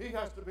 He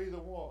has to be the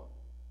one.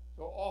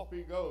 So off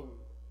he goes.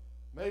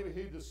 Maybe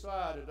he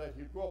decided that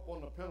he'd go up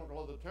on the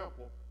pinnacle of the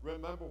temple.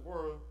 Remember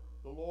where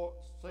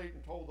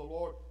Satan told the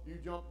Lord, you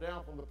jump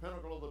down from the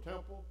pinnacle of the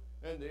temple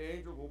and the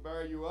angel will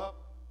bear you up?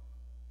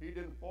 He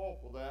didn't fall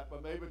for that,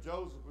 but maybe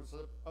Joseph was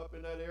up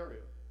in that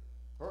area.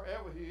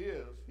 Wherever he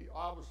is, he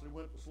obviously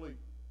went to sleep.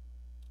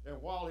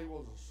 And while he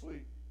was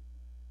asleep,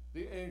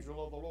 the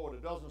angel of the Lord,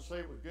 it doesn't say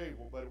it was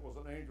Gabriel, but it was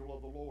an angel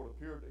of the Lord,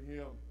 appeared to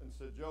him and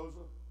said,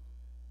 Joseph,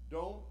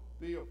 don't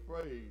be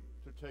afraid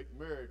to take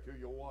Mary to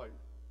your wife,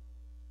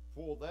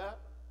 for that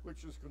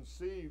which is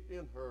conceived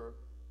in her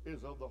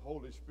is of the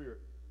Holy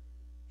Spirit.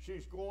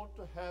 She's going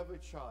to have a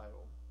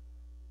child,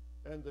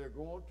 and they're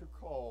going to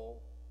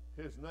call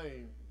his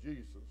name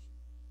Jesus,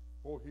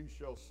 for he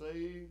shall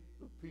save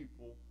the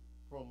people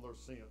from their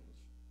sins.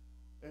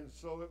 And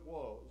so it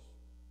was.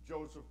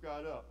 Joseph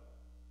got up.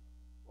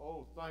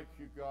 Oh, thank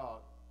you, God.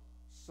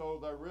 So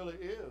there really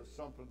is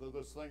something to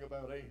this thing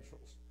about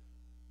angels.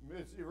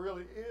 It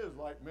really is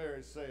like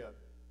Mary said.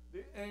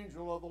 The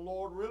angel of the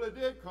Lord really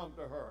did come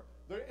to her.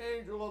 The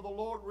angel of the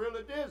Lord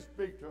really did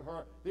speak to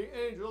her. The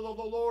angel of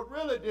the Lord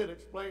really did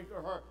explain to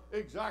her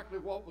exactly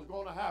what was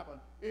going to happen.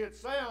 It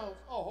sounds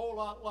a whole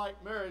lot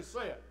like Mary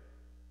said.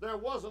 There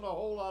wasn't a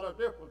whole lot of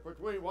difference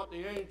between what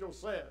the angel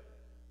said.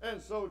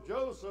 And so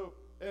Joseph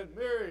and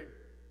Mary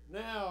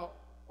now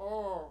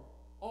are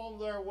on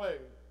their way.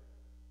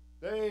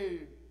 They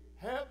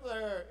have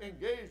their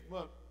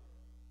engagement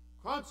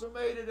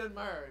consummated in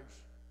marriage.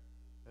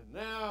 And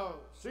now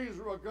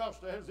Caesar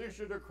Augustus has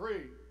issued a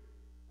decree,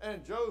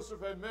 and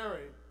Joseph and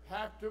Mary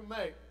have to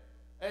make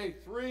a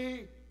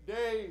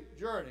 3-day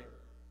journey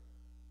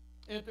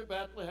into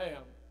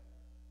Bethlehem.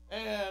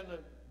 And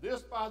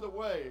this, by the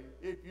way,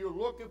 if you're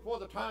looking for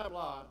the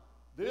timeline,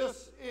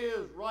 this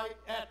is right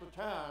at the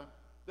time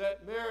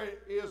that Mary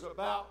is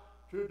about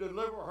to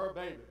deliver her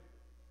baby.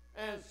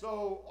 And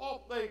so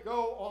off they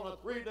go on a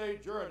 3-day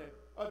journey,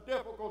 a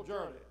difficult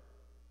journey.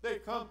 They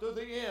come to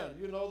the inn.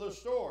 You know the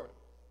story.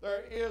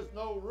 There is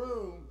no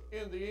room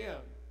in the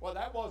inn. Well,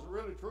 that wasn't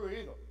really true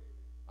either.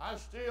 I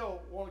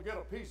still want to get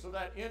a piece of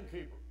that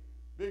innkeeper,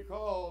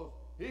 because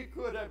he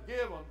could have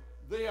given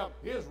them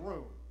his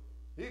room.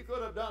 He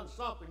could have done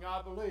something,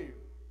 I believe.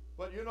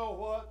 But you know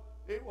what?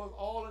 it was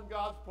all in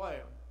God's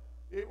plan.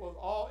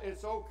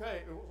 It's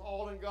okay. It was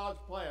all in God's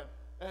plan.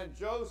 And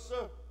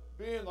Joseph,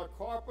 being the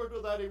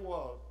carpenter that he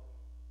was,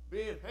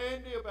 being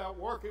handy about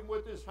working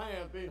with his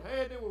hands, being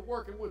handy with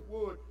working with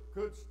wood,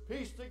 could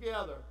piece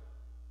together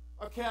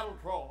a cattle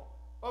trough,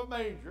 a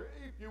manger,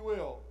 if you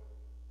will,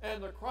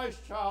 and the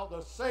Christ child,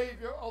 the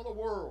Savior of the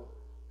world,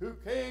 who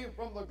came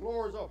from the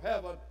glories of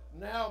heaven,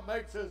 now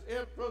makes his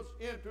entrance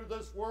into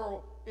this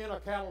world in a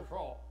cattle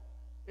trough,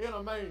 in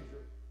a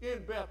manger,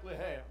 in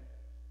Bethlehem.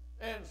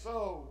 And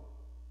so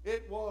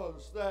it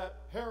was that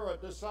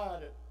Herod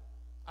decided,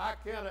 I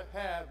cannot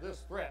have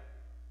this threat.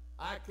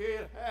 I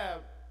can't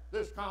have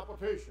this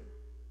competition.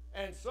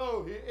 And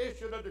so he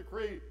issued a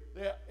decree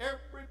that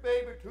every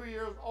baby 2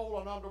 years old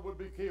and under would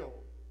be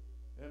killed.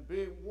 And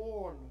being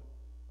warned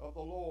of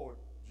the Lord,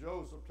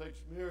 Joseph takes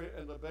Mary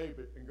and the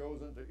baby and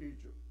goes into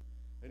Egypt.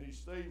 And he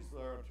stays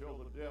there until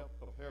the death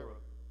of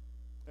Herod.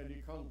 And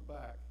he comes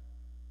back.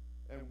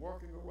 And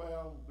working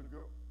around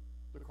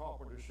the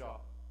carpenter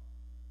shop,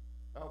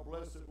 our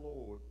blessed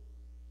Lord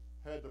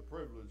had the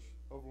privilege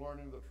of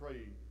learning the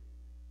trade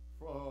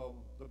from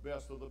the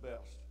best of the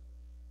best.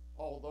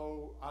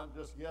 Although I'm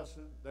just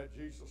guessing that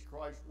Jesus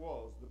Christ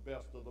was the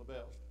best of the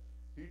best.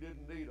 He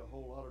didn't need a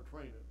whole lot of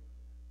training.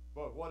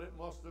 But what it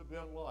must have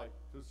been like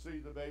to see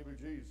the baby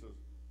Jesus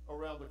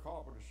around the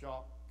carpenter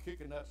shop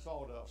kicking that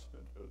sawdust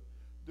and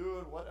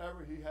doing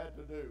whatever he had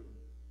to do,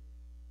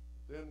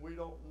 then we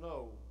don't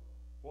know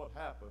what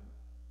happened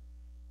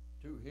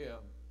to him.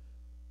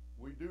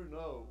 We do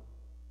know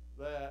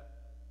that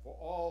for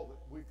all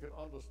that we can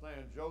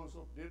understand,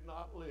 Joseph did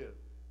not live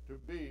to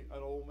be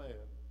an old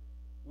man.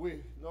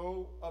 We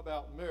know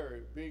about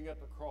Mary being at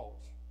the cross.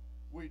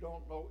 We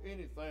don't know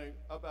anything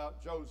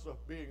about Joseph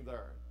being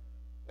there.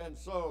 And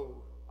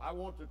so I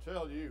want to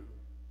tell you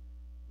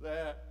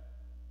that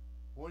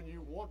when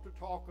you want to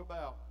talk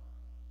about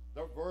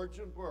the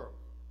virgin birth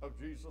of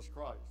Jesus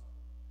Christ,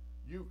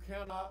 you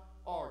cannot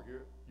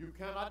argue, you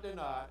cannot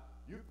deny it.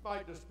 You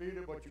might dispute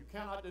it, but you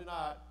cannot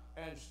deny it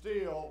and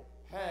still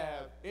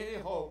have any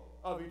hope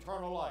of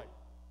eternal life.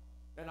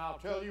 And I'll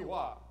tell you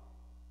why.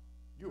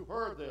 You've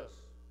heard this,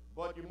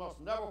 but you must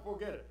never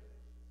forget it.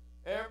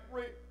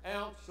 Every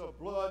ounce of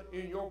blood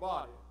in your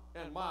body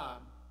and mine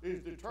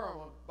is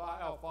determined by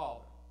our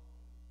Father.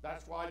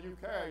 That's why you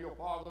carry your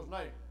Father's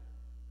name.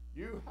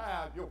 You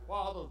have your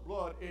Father's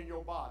blood in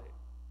your body.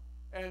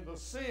 And the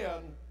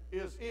sin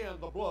is in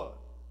the blood.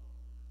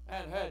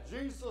 And had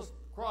Jesus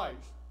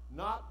Christ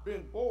not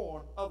been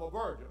born of a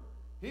virgin,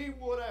 he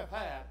would have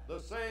had the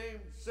same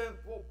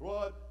sinful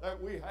blood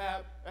that we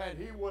have, and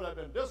he would have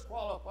been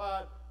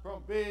disqualified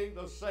from being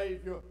the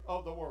Savior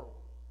of the world.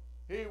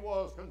 He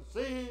was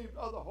conceived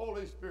of the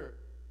Holy Spirit.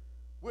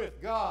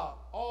 With God,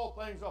 all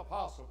things are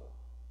possible.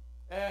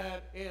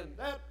 And in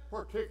that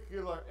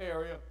particular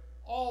area,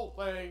 all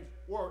things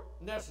were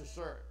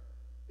necessary.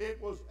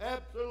 It was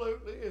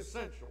absolutely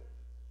essential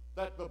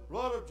that the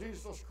blood of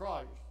Jesus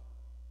Christ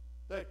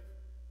that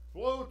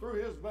flowed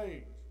through his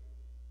veins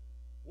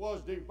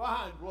was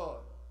divine blood.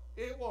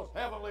 It was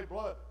heavenly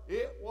blood.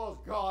 It was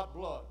God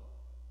blood.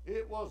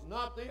 It was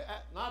not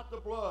the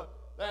blood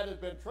that has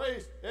been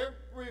traced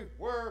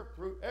everywhere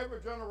through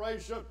every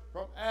generation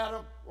from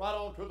Adam right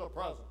on to the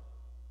present.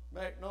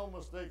 Make no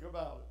mistake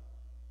about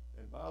it.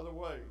 And by the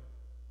way,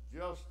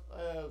 just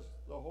as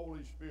the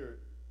Holy Spirit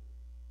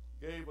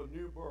gave a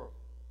new birth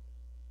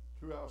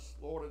to our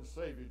Lord and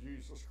Savior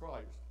Jesus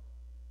Christ,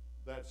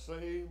 that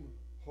same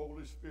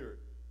Holy Spirit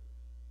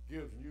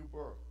gives new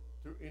birth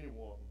to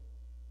anyone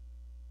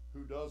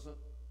who doesn't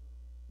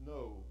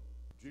know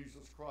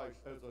Jesus Christ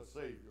as a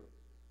Savior,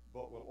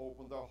 but will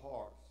open their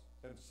hearts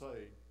and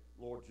say,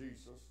 Lord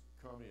Jesus,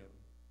 come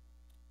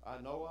in.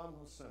 I know I'm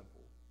a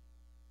sinful.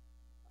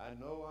 I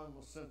know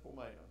I'm a sinful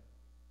man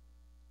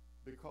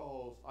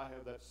because I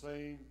have that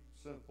same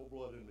sinful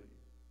blood in me.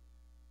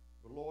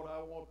 But Lord, I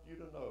want you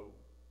to know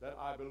that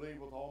I believe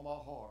with all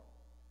my heart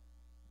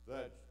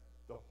that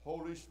the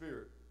Holy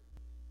Spirit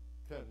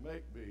can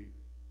make me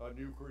a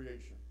new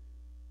creation.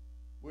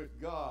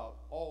 With God,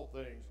 all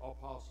things are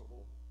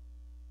possible.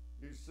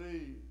 You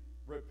see,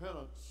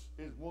 repentance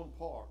is one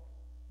part.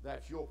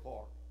 That's your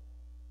part.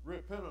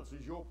 Repentance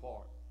is your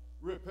part.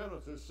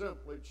 Repentance is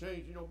simply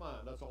changing your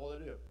mind. That's all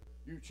it is.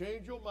 You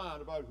change your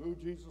mind about who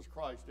Jesus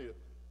Christ is.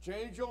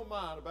 Change your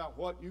mind about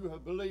what you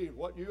have believed,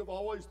 what you have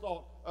always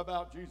thought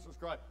about Jesus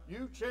Christ.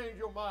 You change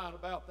your mind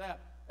about that,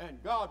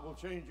 and God will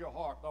change your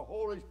heart. The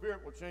Holy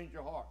Spirit will change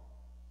your heart.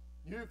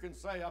 You can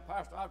say,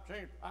 Pastor,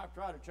 I've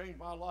tried to change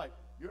my life.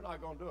 You're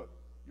not going to do it.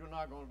 You're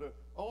not going to do it.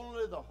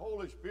 Only the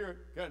Holy Spirit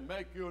can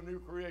make you a new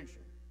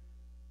creation.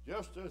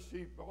 Just as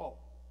he brought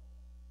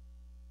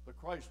the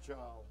Christ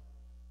child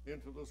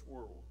into this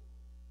world.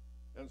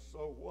 And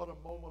so what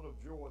a moment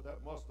of joy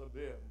that must have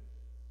been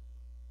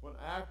when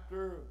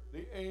after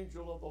the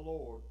angel of the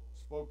Lord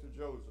spoke to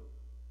Joseph,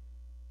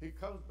 he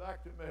comes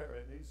back to Mary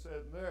and he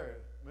said, Mary,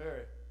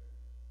 Mary,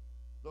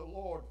 the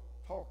Lord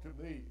talked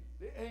to me.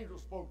 The angel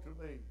spoke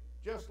to me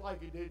just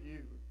like he did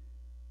you.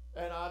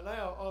 And I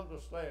now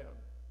understand.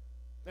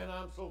 And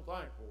I'm so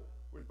thankful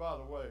which, by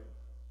the way,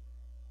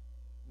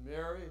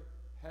 Mary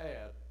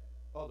had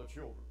other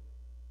children.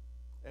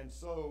 And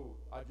so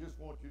I just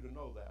want you to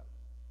know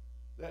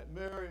that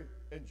Mary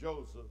and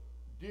Joseph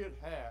did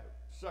have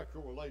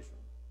sexual relations,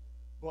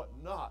 but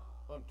not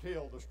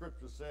until the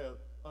scripture says,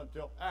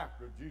 until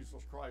after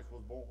Jesus Christ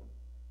was born.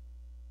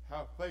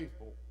 How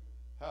faithful,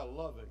 how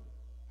loving,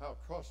 how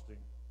trusting.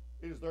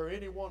 Is there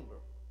any wonder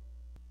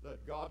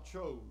that God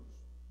chose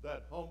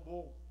that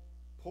humble,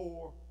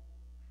 poor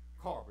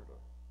carpenter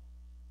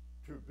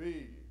to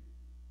be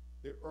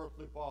the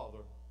earthly father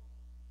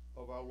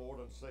of our Lord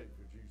and Savior,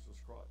 Jesus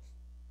Christ?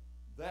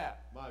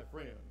 That, my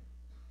friend,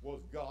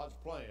 was God's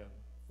plan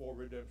for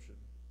redemption.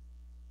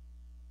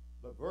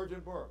 The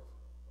virgin birth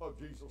of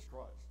Jesus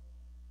Christ.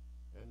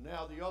 And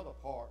now the other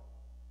part,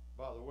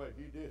 by the way,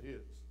 he did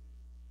his.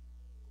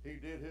 He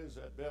did his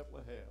at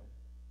Bethlehem,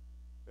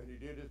 and he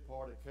did his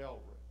part at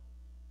Calvary.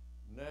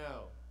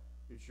 Now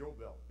it's your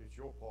belt, it's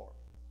your part.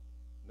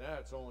 Now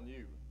it's on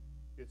you.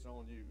 It's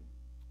on you.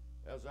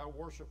 As our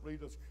worship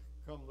leaders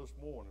come this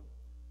morning,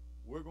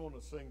 we're going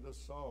to sing this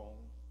song,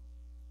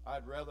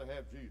 I'd Rather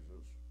Have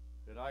Jesus.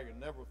 And I can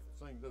never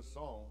sing this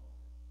song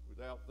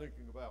without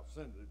thinking about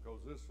Cindy, because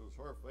this is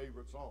her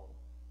favorite song.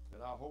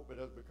 And I hope it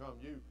has become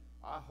you.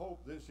 I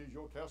hope this is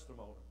your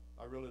testimony.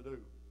 I really do.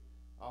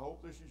 I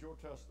hope this is your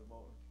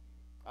testimony.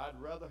 I'd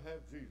rather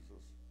have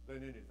Jesus than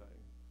anything.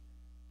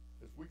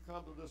 As we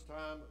come to this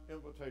time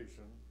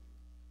invitation,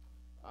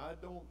 I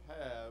don't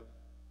have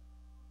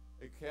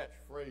a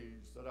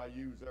catchphrase that I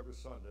use every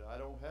Sunday. I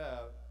don't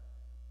have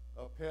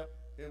a pet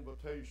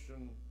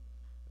invitation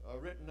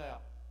written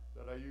out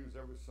that I use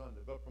every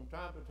Sunday. But from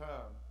time to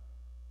time,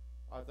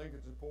 I think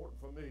it's important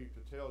for me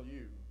to tell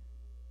you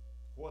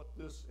what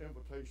this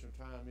invitation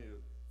time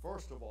is.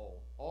 First of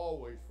all,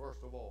 always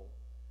first of all,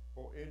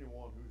 for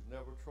anyone who's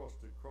never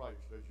trusted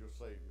Christ as your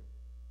Savior.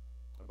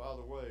 And by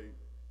the way,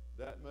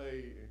 that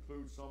may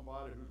include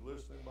somebody who's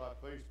listening by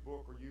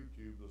Facebook or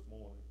YouTube this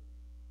morning.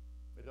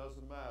 It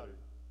doesn't matter.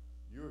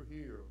 You're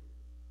here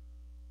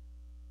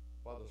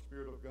by the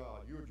Spirit of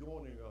God. You're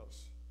joining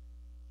us.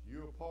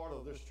 You're part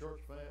of this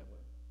church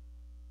family.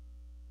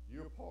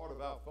 You're part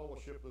of our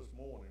fellowship this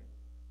morning,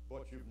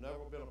 but you've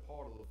never been a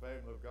part of the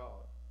family of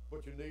God,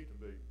 but you need to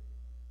be.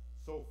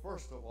 So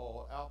first of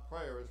all, our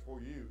prayer is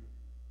for you.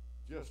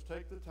 Just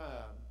take the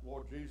time,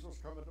 Lord Jesus,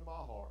 come into my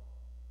heart.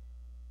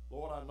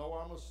 Lord, I know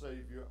I'm a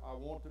Savior. I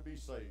want to be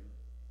saved.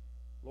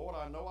 Lord,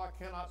 I know I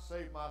cannot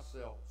save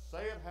myself.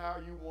 Say it how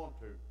you want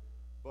to.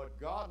 But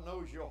God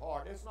knows your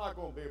heart. It's not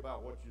going to be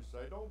about what you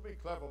say. Don't be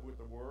clever with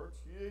the words.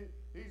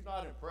 He's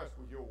not impressed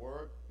with your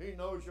word. He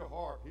knows your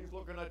heart. He's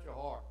looking at your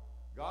heart.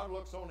 God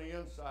looks on the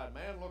inside.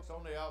 Man looks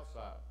on the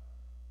outside.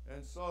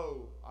 And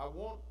so I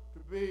want to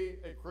be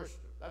a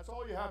Christian. That's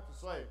all you have to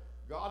say.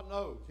 God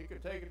knows. He can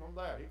take it from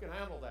there. He can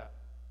handle that.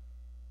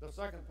 The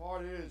second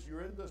part is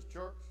you're in this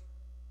church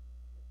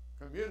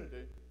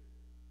community.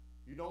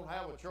 You don't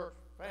have a church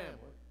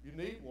family. You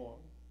need one.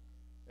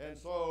 And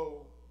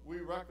so we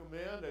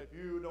recommend if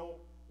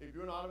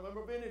you're not a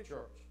member of any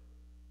church,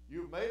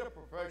 you've made a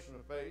profession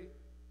of faith,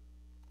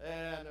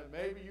 and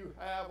maybe you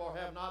have or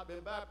have not been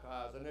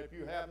baptized. And if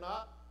you have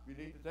not, you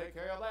need to take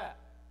care of that.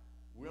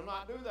 We'll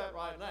not do that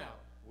right now.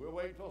 We'll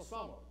wait until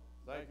summer.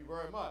 Thank you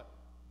very much.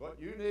 But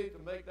you need to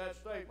make that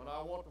statement.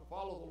 I want to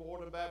follow the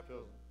Lord in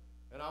baptism.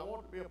 And I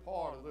want to be a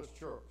part of this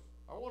church.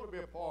 I want to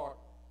be a part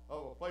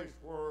of a place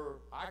where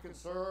I can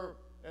serve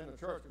and the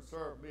church can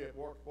serve me. It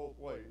works both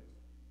ways.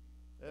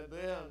 And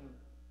then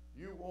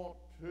you want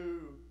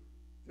to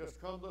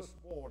just come this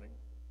morning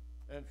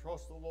and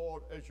trust the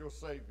Lord as your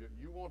Savior.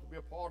 You want to be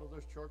a part of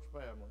this church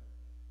family.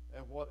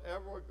 And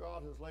whatever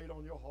God has laid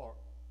on your heart,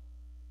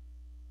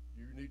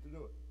 you need to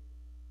do it.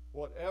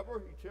 Whatever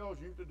He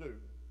tells you to do,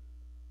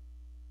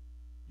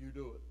 you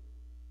do it.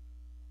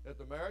 At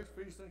the marriage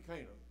feast in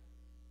Canaan,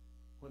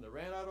 when they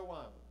ran out of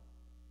wine,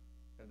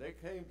 and they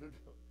came to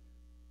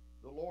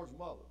the Lord's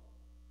mother,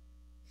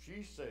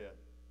 she said,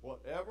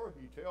 whatever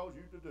He tells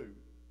you to do,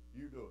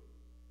 you do it.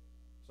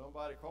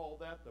 Somebody called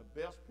that the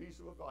best piece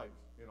of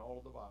advice in all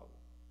of the Bible.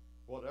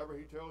 Whatever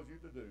He tells you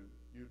to do,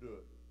 you do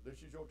it.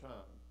 This is your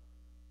time.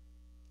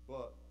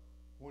 But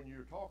when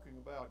you're talking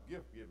about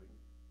gift giving,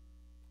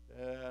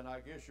 and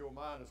I guess your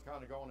mind has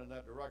kind of gone in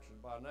that direction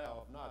by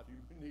now. If not,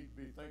 you need to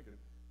be thinking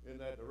in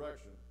that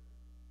direction.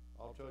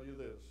 I'll tell you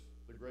this,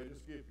 the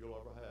greatest gift you'll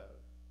ever have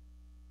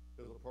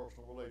is a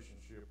personal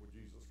relationship with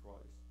Jesus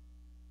Christ.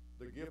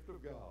 The gift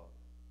of God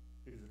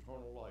is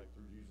eternal life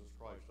through Jesus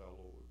Christ our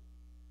Lord.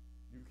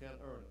 You can't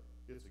earn it.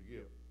 It's a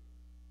gift.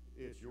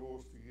 It's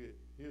yours to get,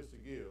 His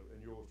to give, and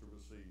yours to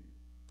receive.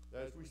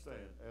 As we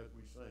stand, as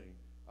we sing,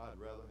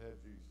 I'd rather have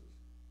Jesus. I'd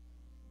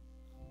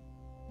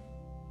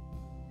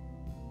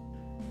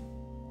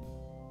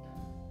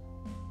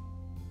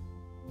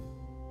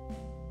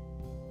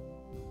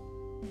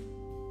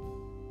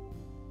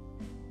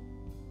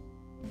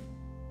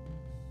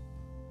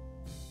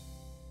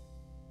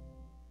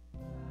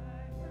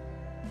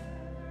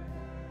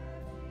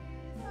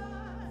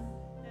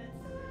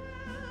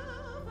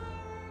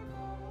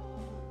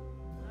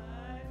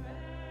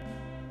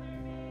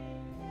rather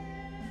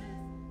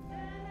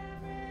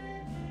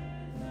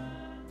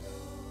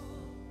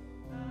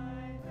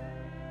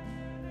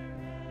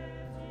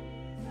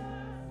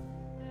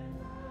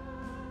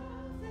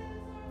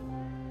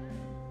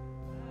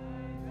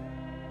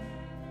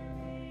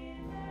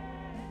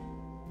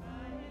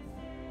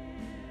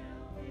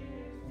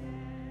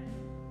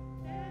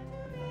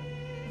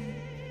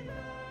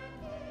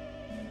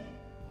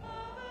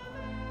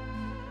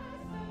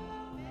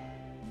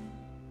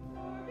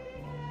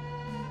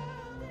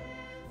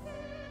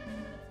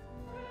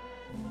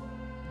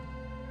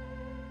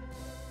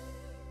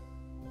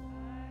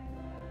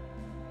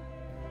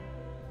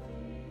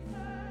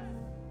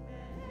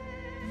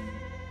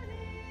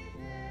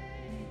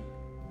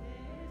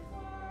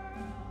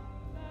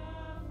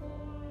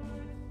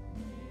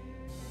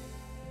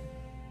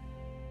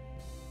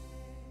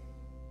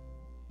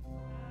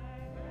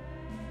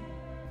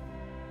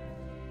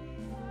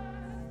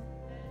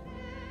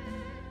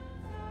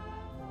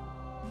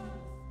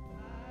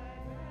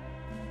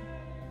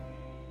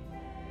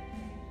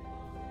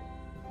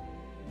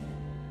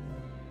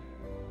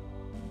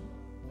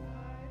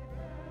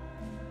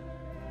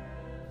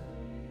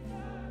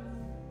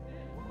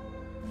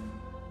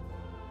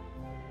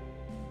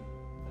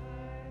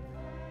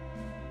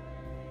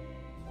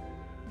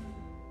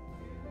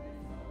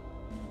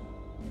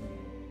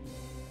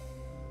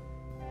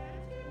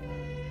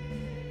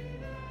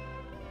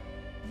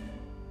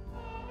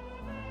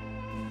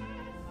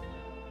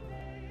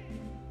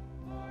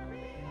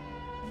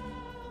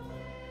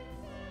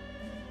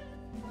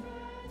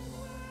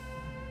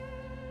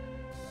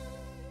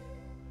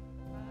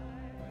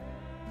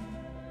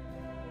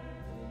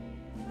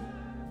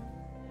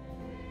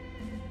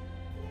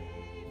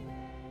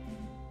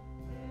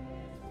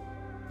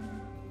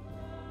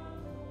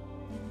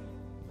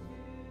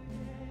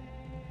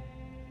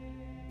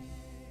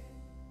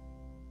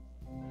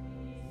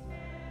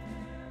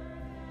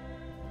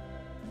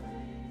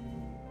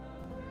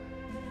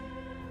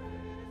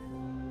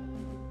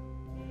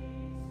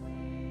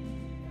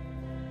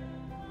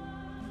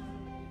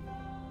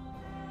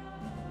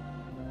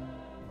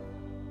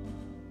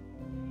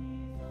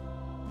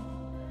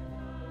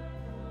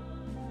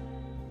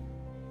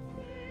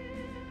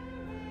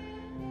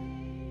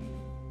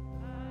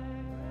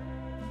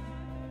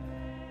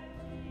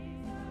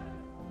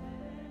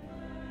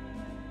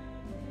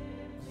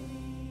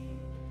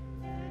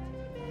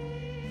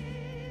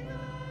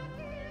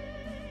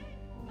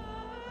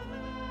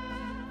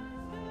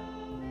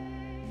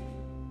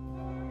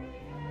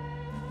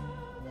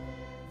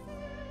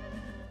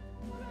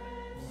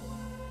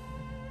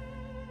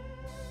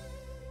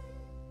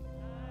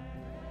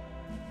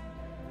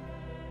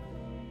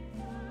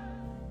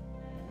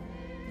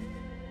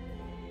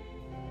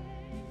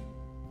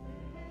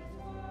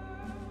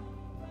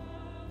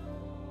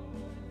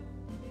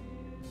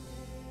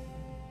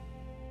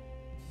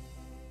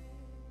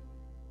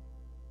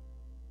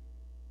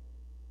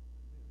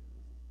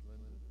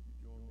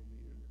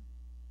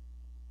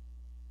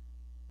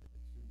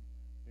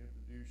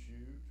introduce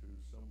you to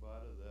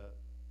somebody that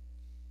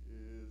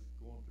is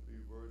going to be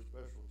very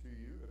special to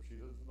you if she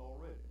isn't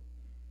already.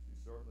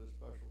 She's certainly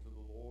special to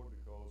the Lord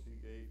because he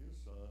gave his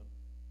son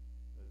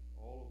that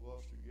all of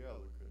us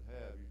together could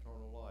have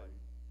eternal life.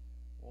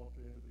 I want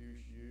to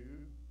introduce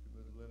you to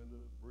Ms.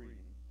 Linda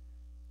Breeden.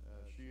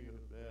 She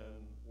has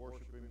been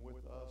worshiping with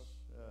us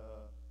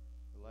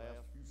the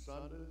last few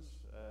Sundays,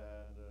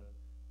 and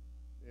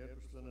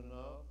interesting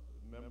enough,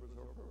 members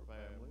of her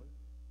family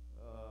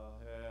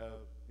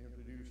have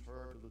introduced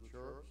her to the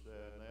church,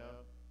 and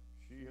now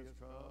she has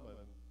come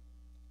and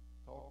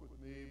talked with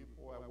me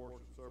before our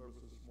worship service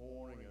this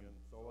morning, and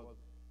so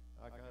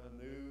I kind of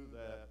knew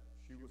that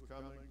she was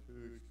coming to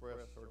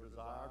express her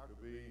desire to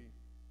be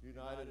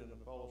united in the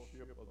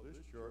fellowship of this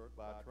church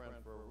by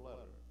transfer of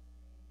letter.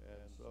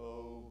 And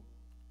so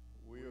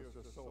we are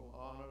just so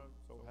honored,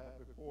 so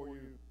happy for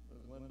you,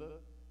 Ms. Linda,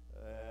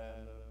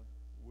 and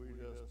we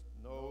just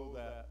know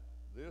that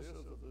this is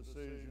a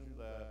decision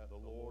that the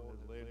Lord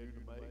has led you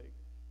to make,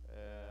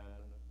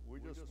 and we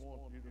just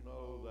want you to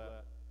know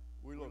that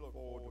we look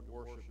forward to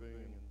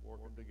worshiping and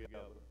working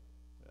together.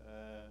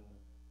 And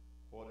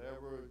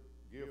whatever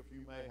gift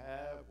you may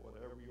have,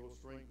 whatever your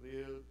strength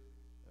is,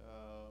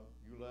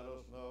 you let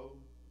us know,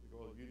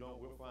 because if you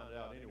don't, we'll find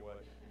out anyway.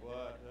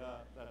 But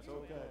that's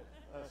okay.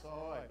 That's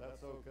all right.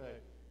 That's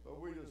okay. But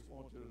we just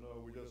want you to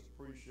know we just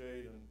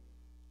appreciate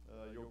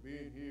your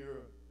being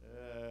here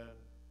and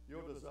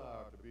your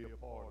desire to be a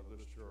part of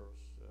this church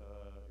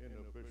in the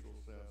official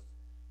sense.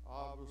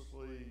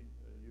 Obviously,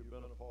 you've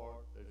been a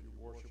part as you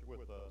worship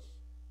with us,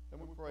 and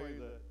we pray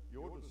that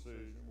your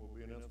decision will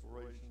be an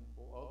inspiration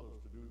for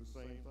others to do the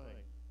same thing,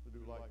 to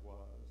do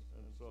likewise.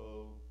 And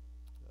so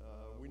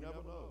we never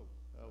know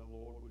how the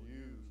Lord will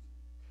use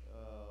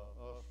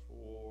us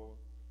for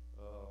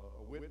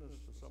a witness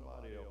to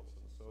somebody else.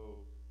 And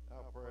so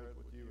our prayers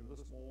with you. And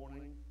this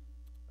morning,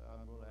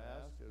 I'm going to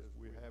ask, as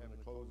we're having a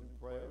closing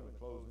prayer and a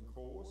closing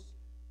course,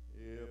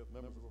 if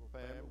members of her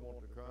family want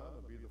to come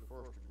and be the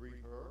first to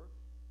greet her.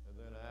 And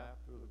then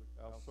after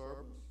our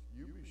service,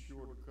 you be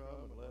sure to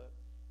come and let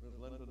Ms.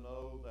 Linda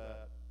know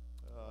that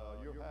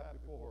you're happy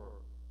for her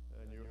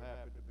and you're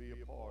happy to be a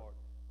part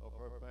of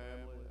her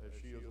family as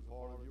she is a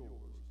part of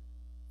yours.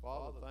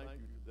 Father,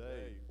 thank you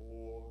today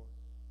for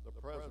the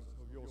presence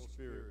of your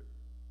Spirit.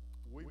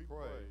 We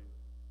pray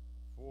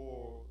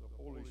for the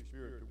Holy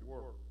Spirit to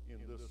work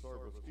in this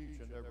service each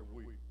and every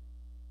week.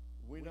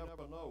 We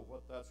never know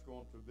what that's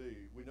going to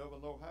be. We never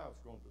know how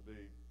it's going to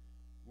be.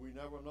 We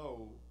never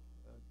know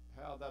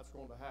how that's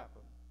going to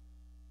happen.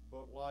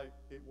 But like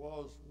it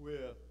was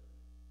with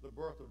the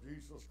birth of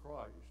Jesus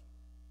Christ,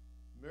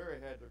 Mary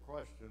had to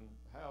question,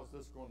 how's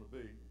this going to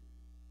be?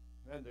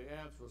 And the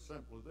answer is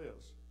simply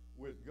this: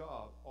 with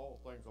God,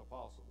 all things are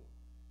possible.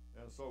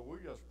 And so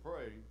we just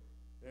pray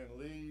and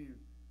leave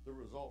the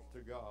results to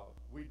God.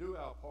 We do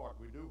our part.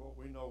 We do what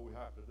we know we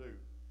have to do.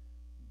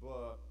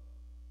 But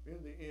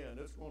in the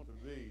end, it's going to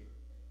be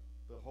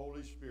the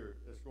Holy Spirit.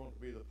 It's going to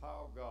be the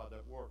power of God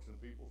that works in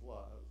people's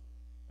lives.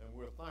 And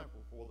we're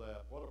thankful for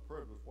that. What a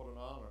privilege, what an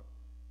honor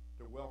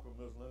to welcome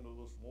Ms. Linda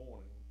this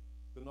morning,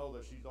 to know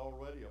that she's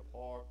already a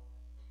part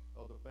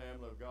of the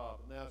family of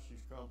God, but now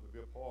she's come to be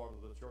a part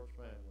of the church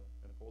family.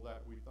 And for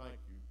that, we thank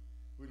you.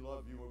 We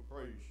love you and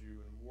praise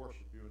you and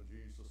worship you in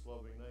Jesus'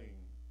 loving name.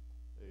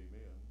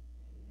 Amen.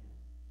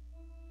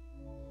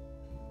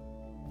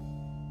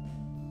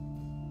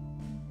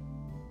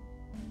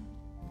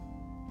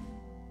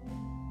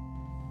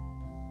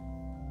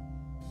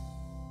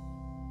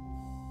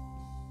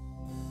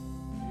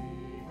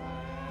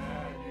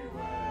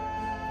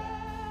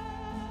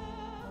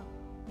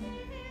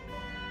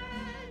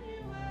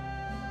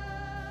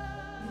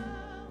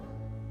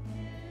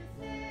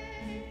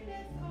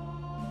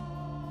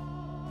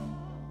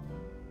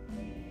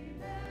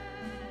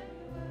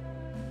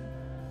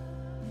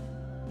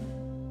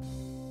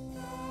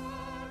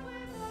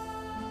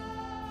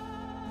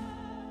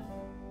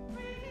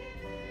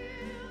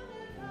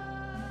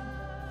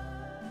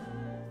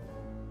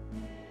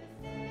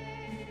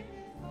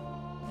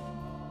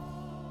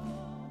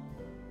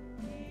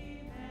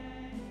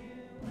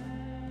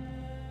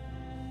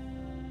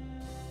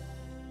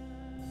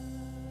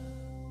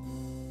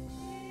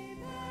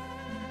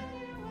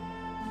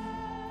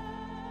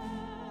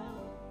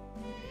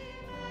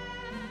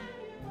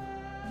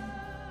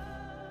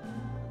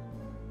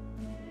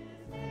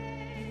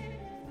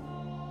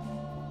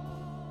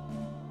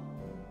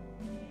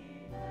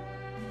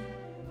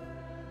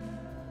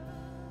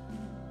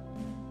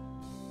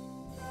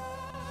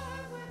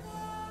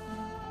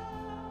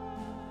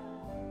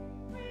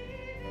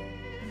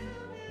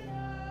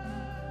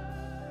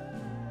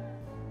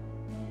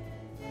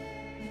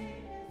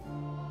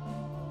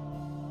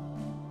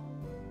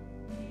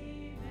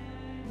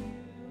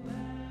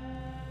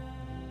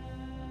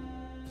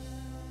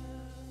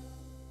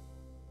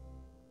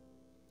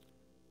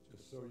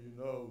 So you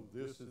know,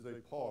 this is a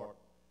part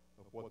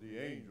of what the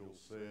angel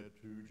said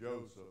to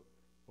Joseph,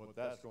 but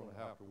that's going to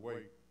have to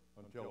wait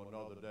until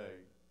another day.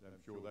 I'm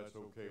sure that's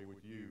okay with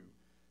you.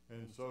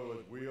 And so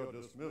as we are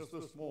dismissed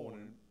this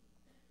morning,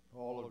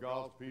 All of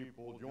God's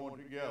people join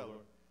together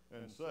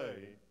and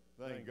say,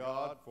 thank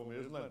God for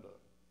Ms. Linda.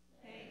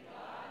 Thank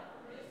God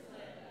for Ms.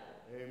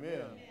 Linda.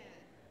 Amen.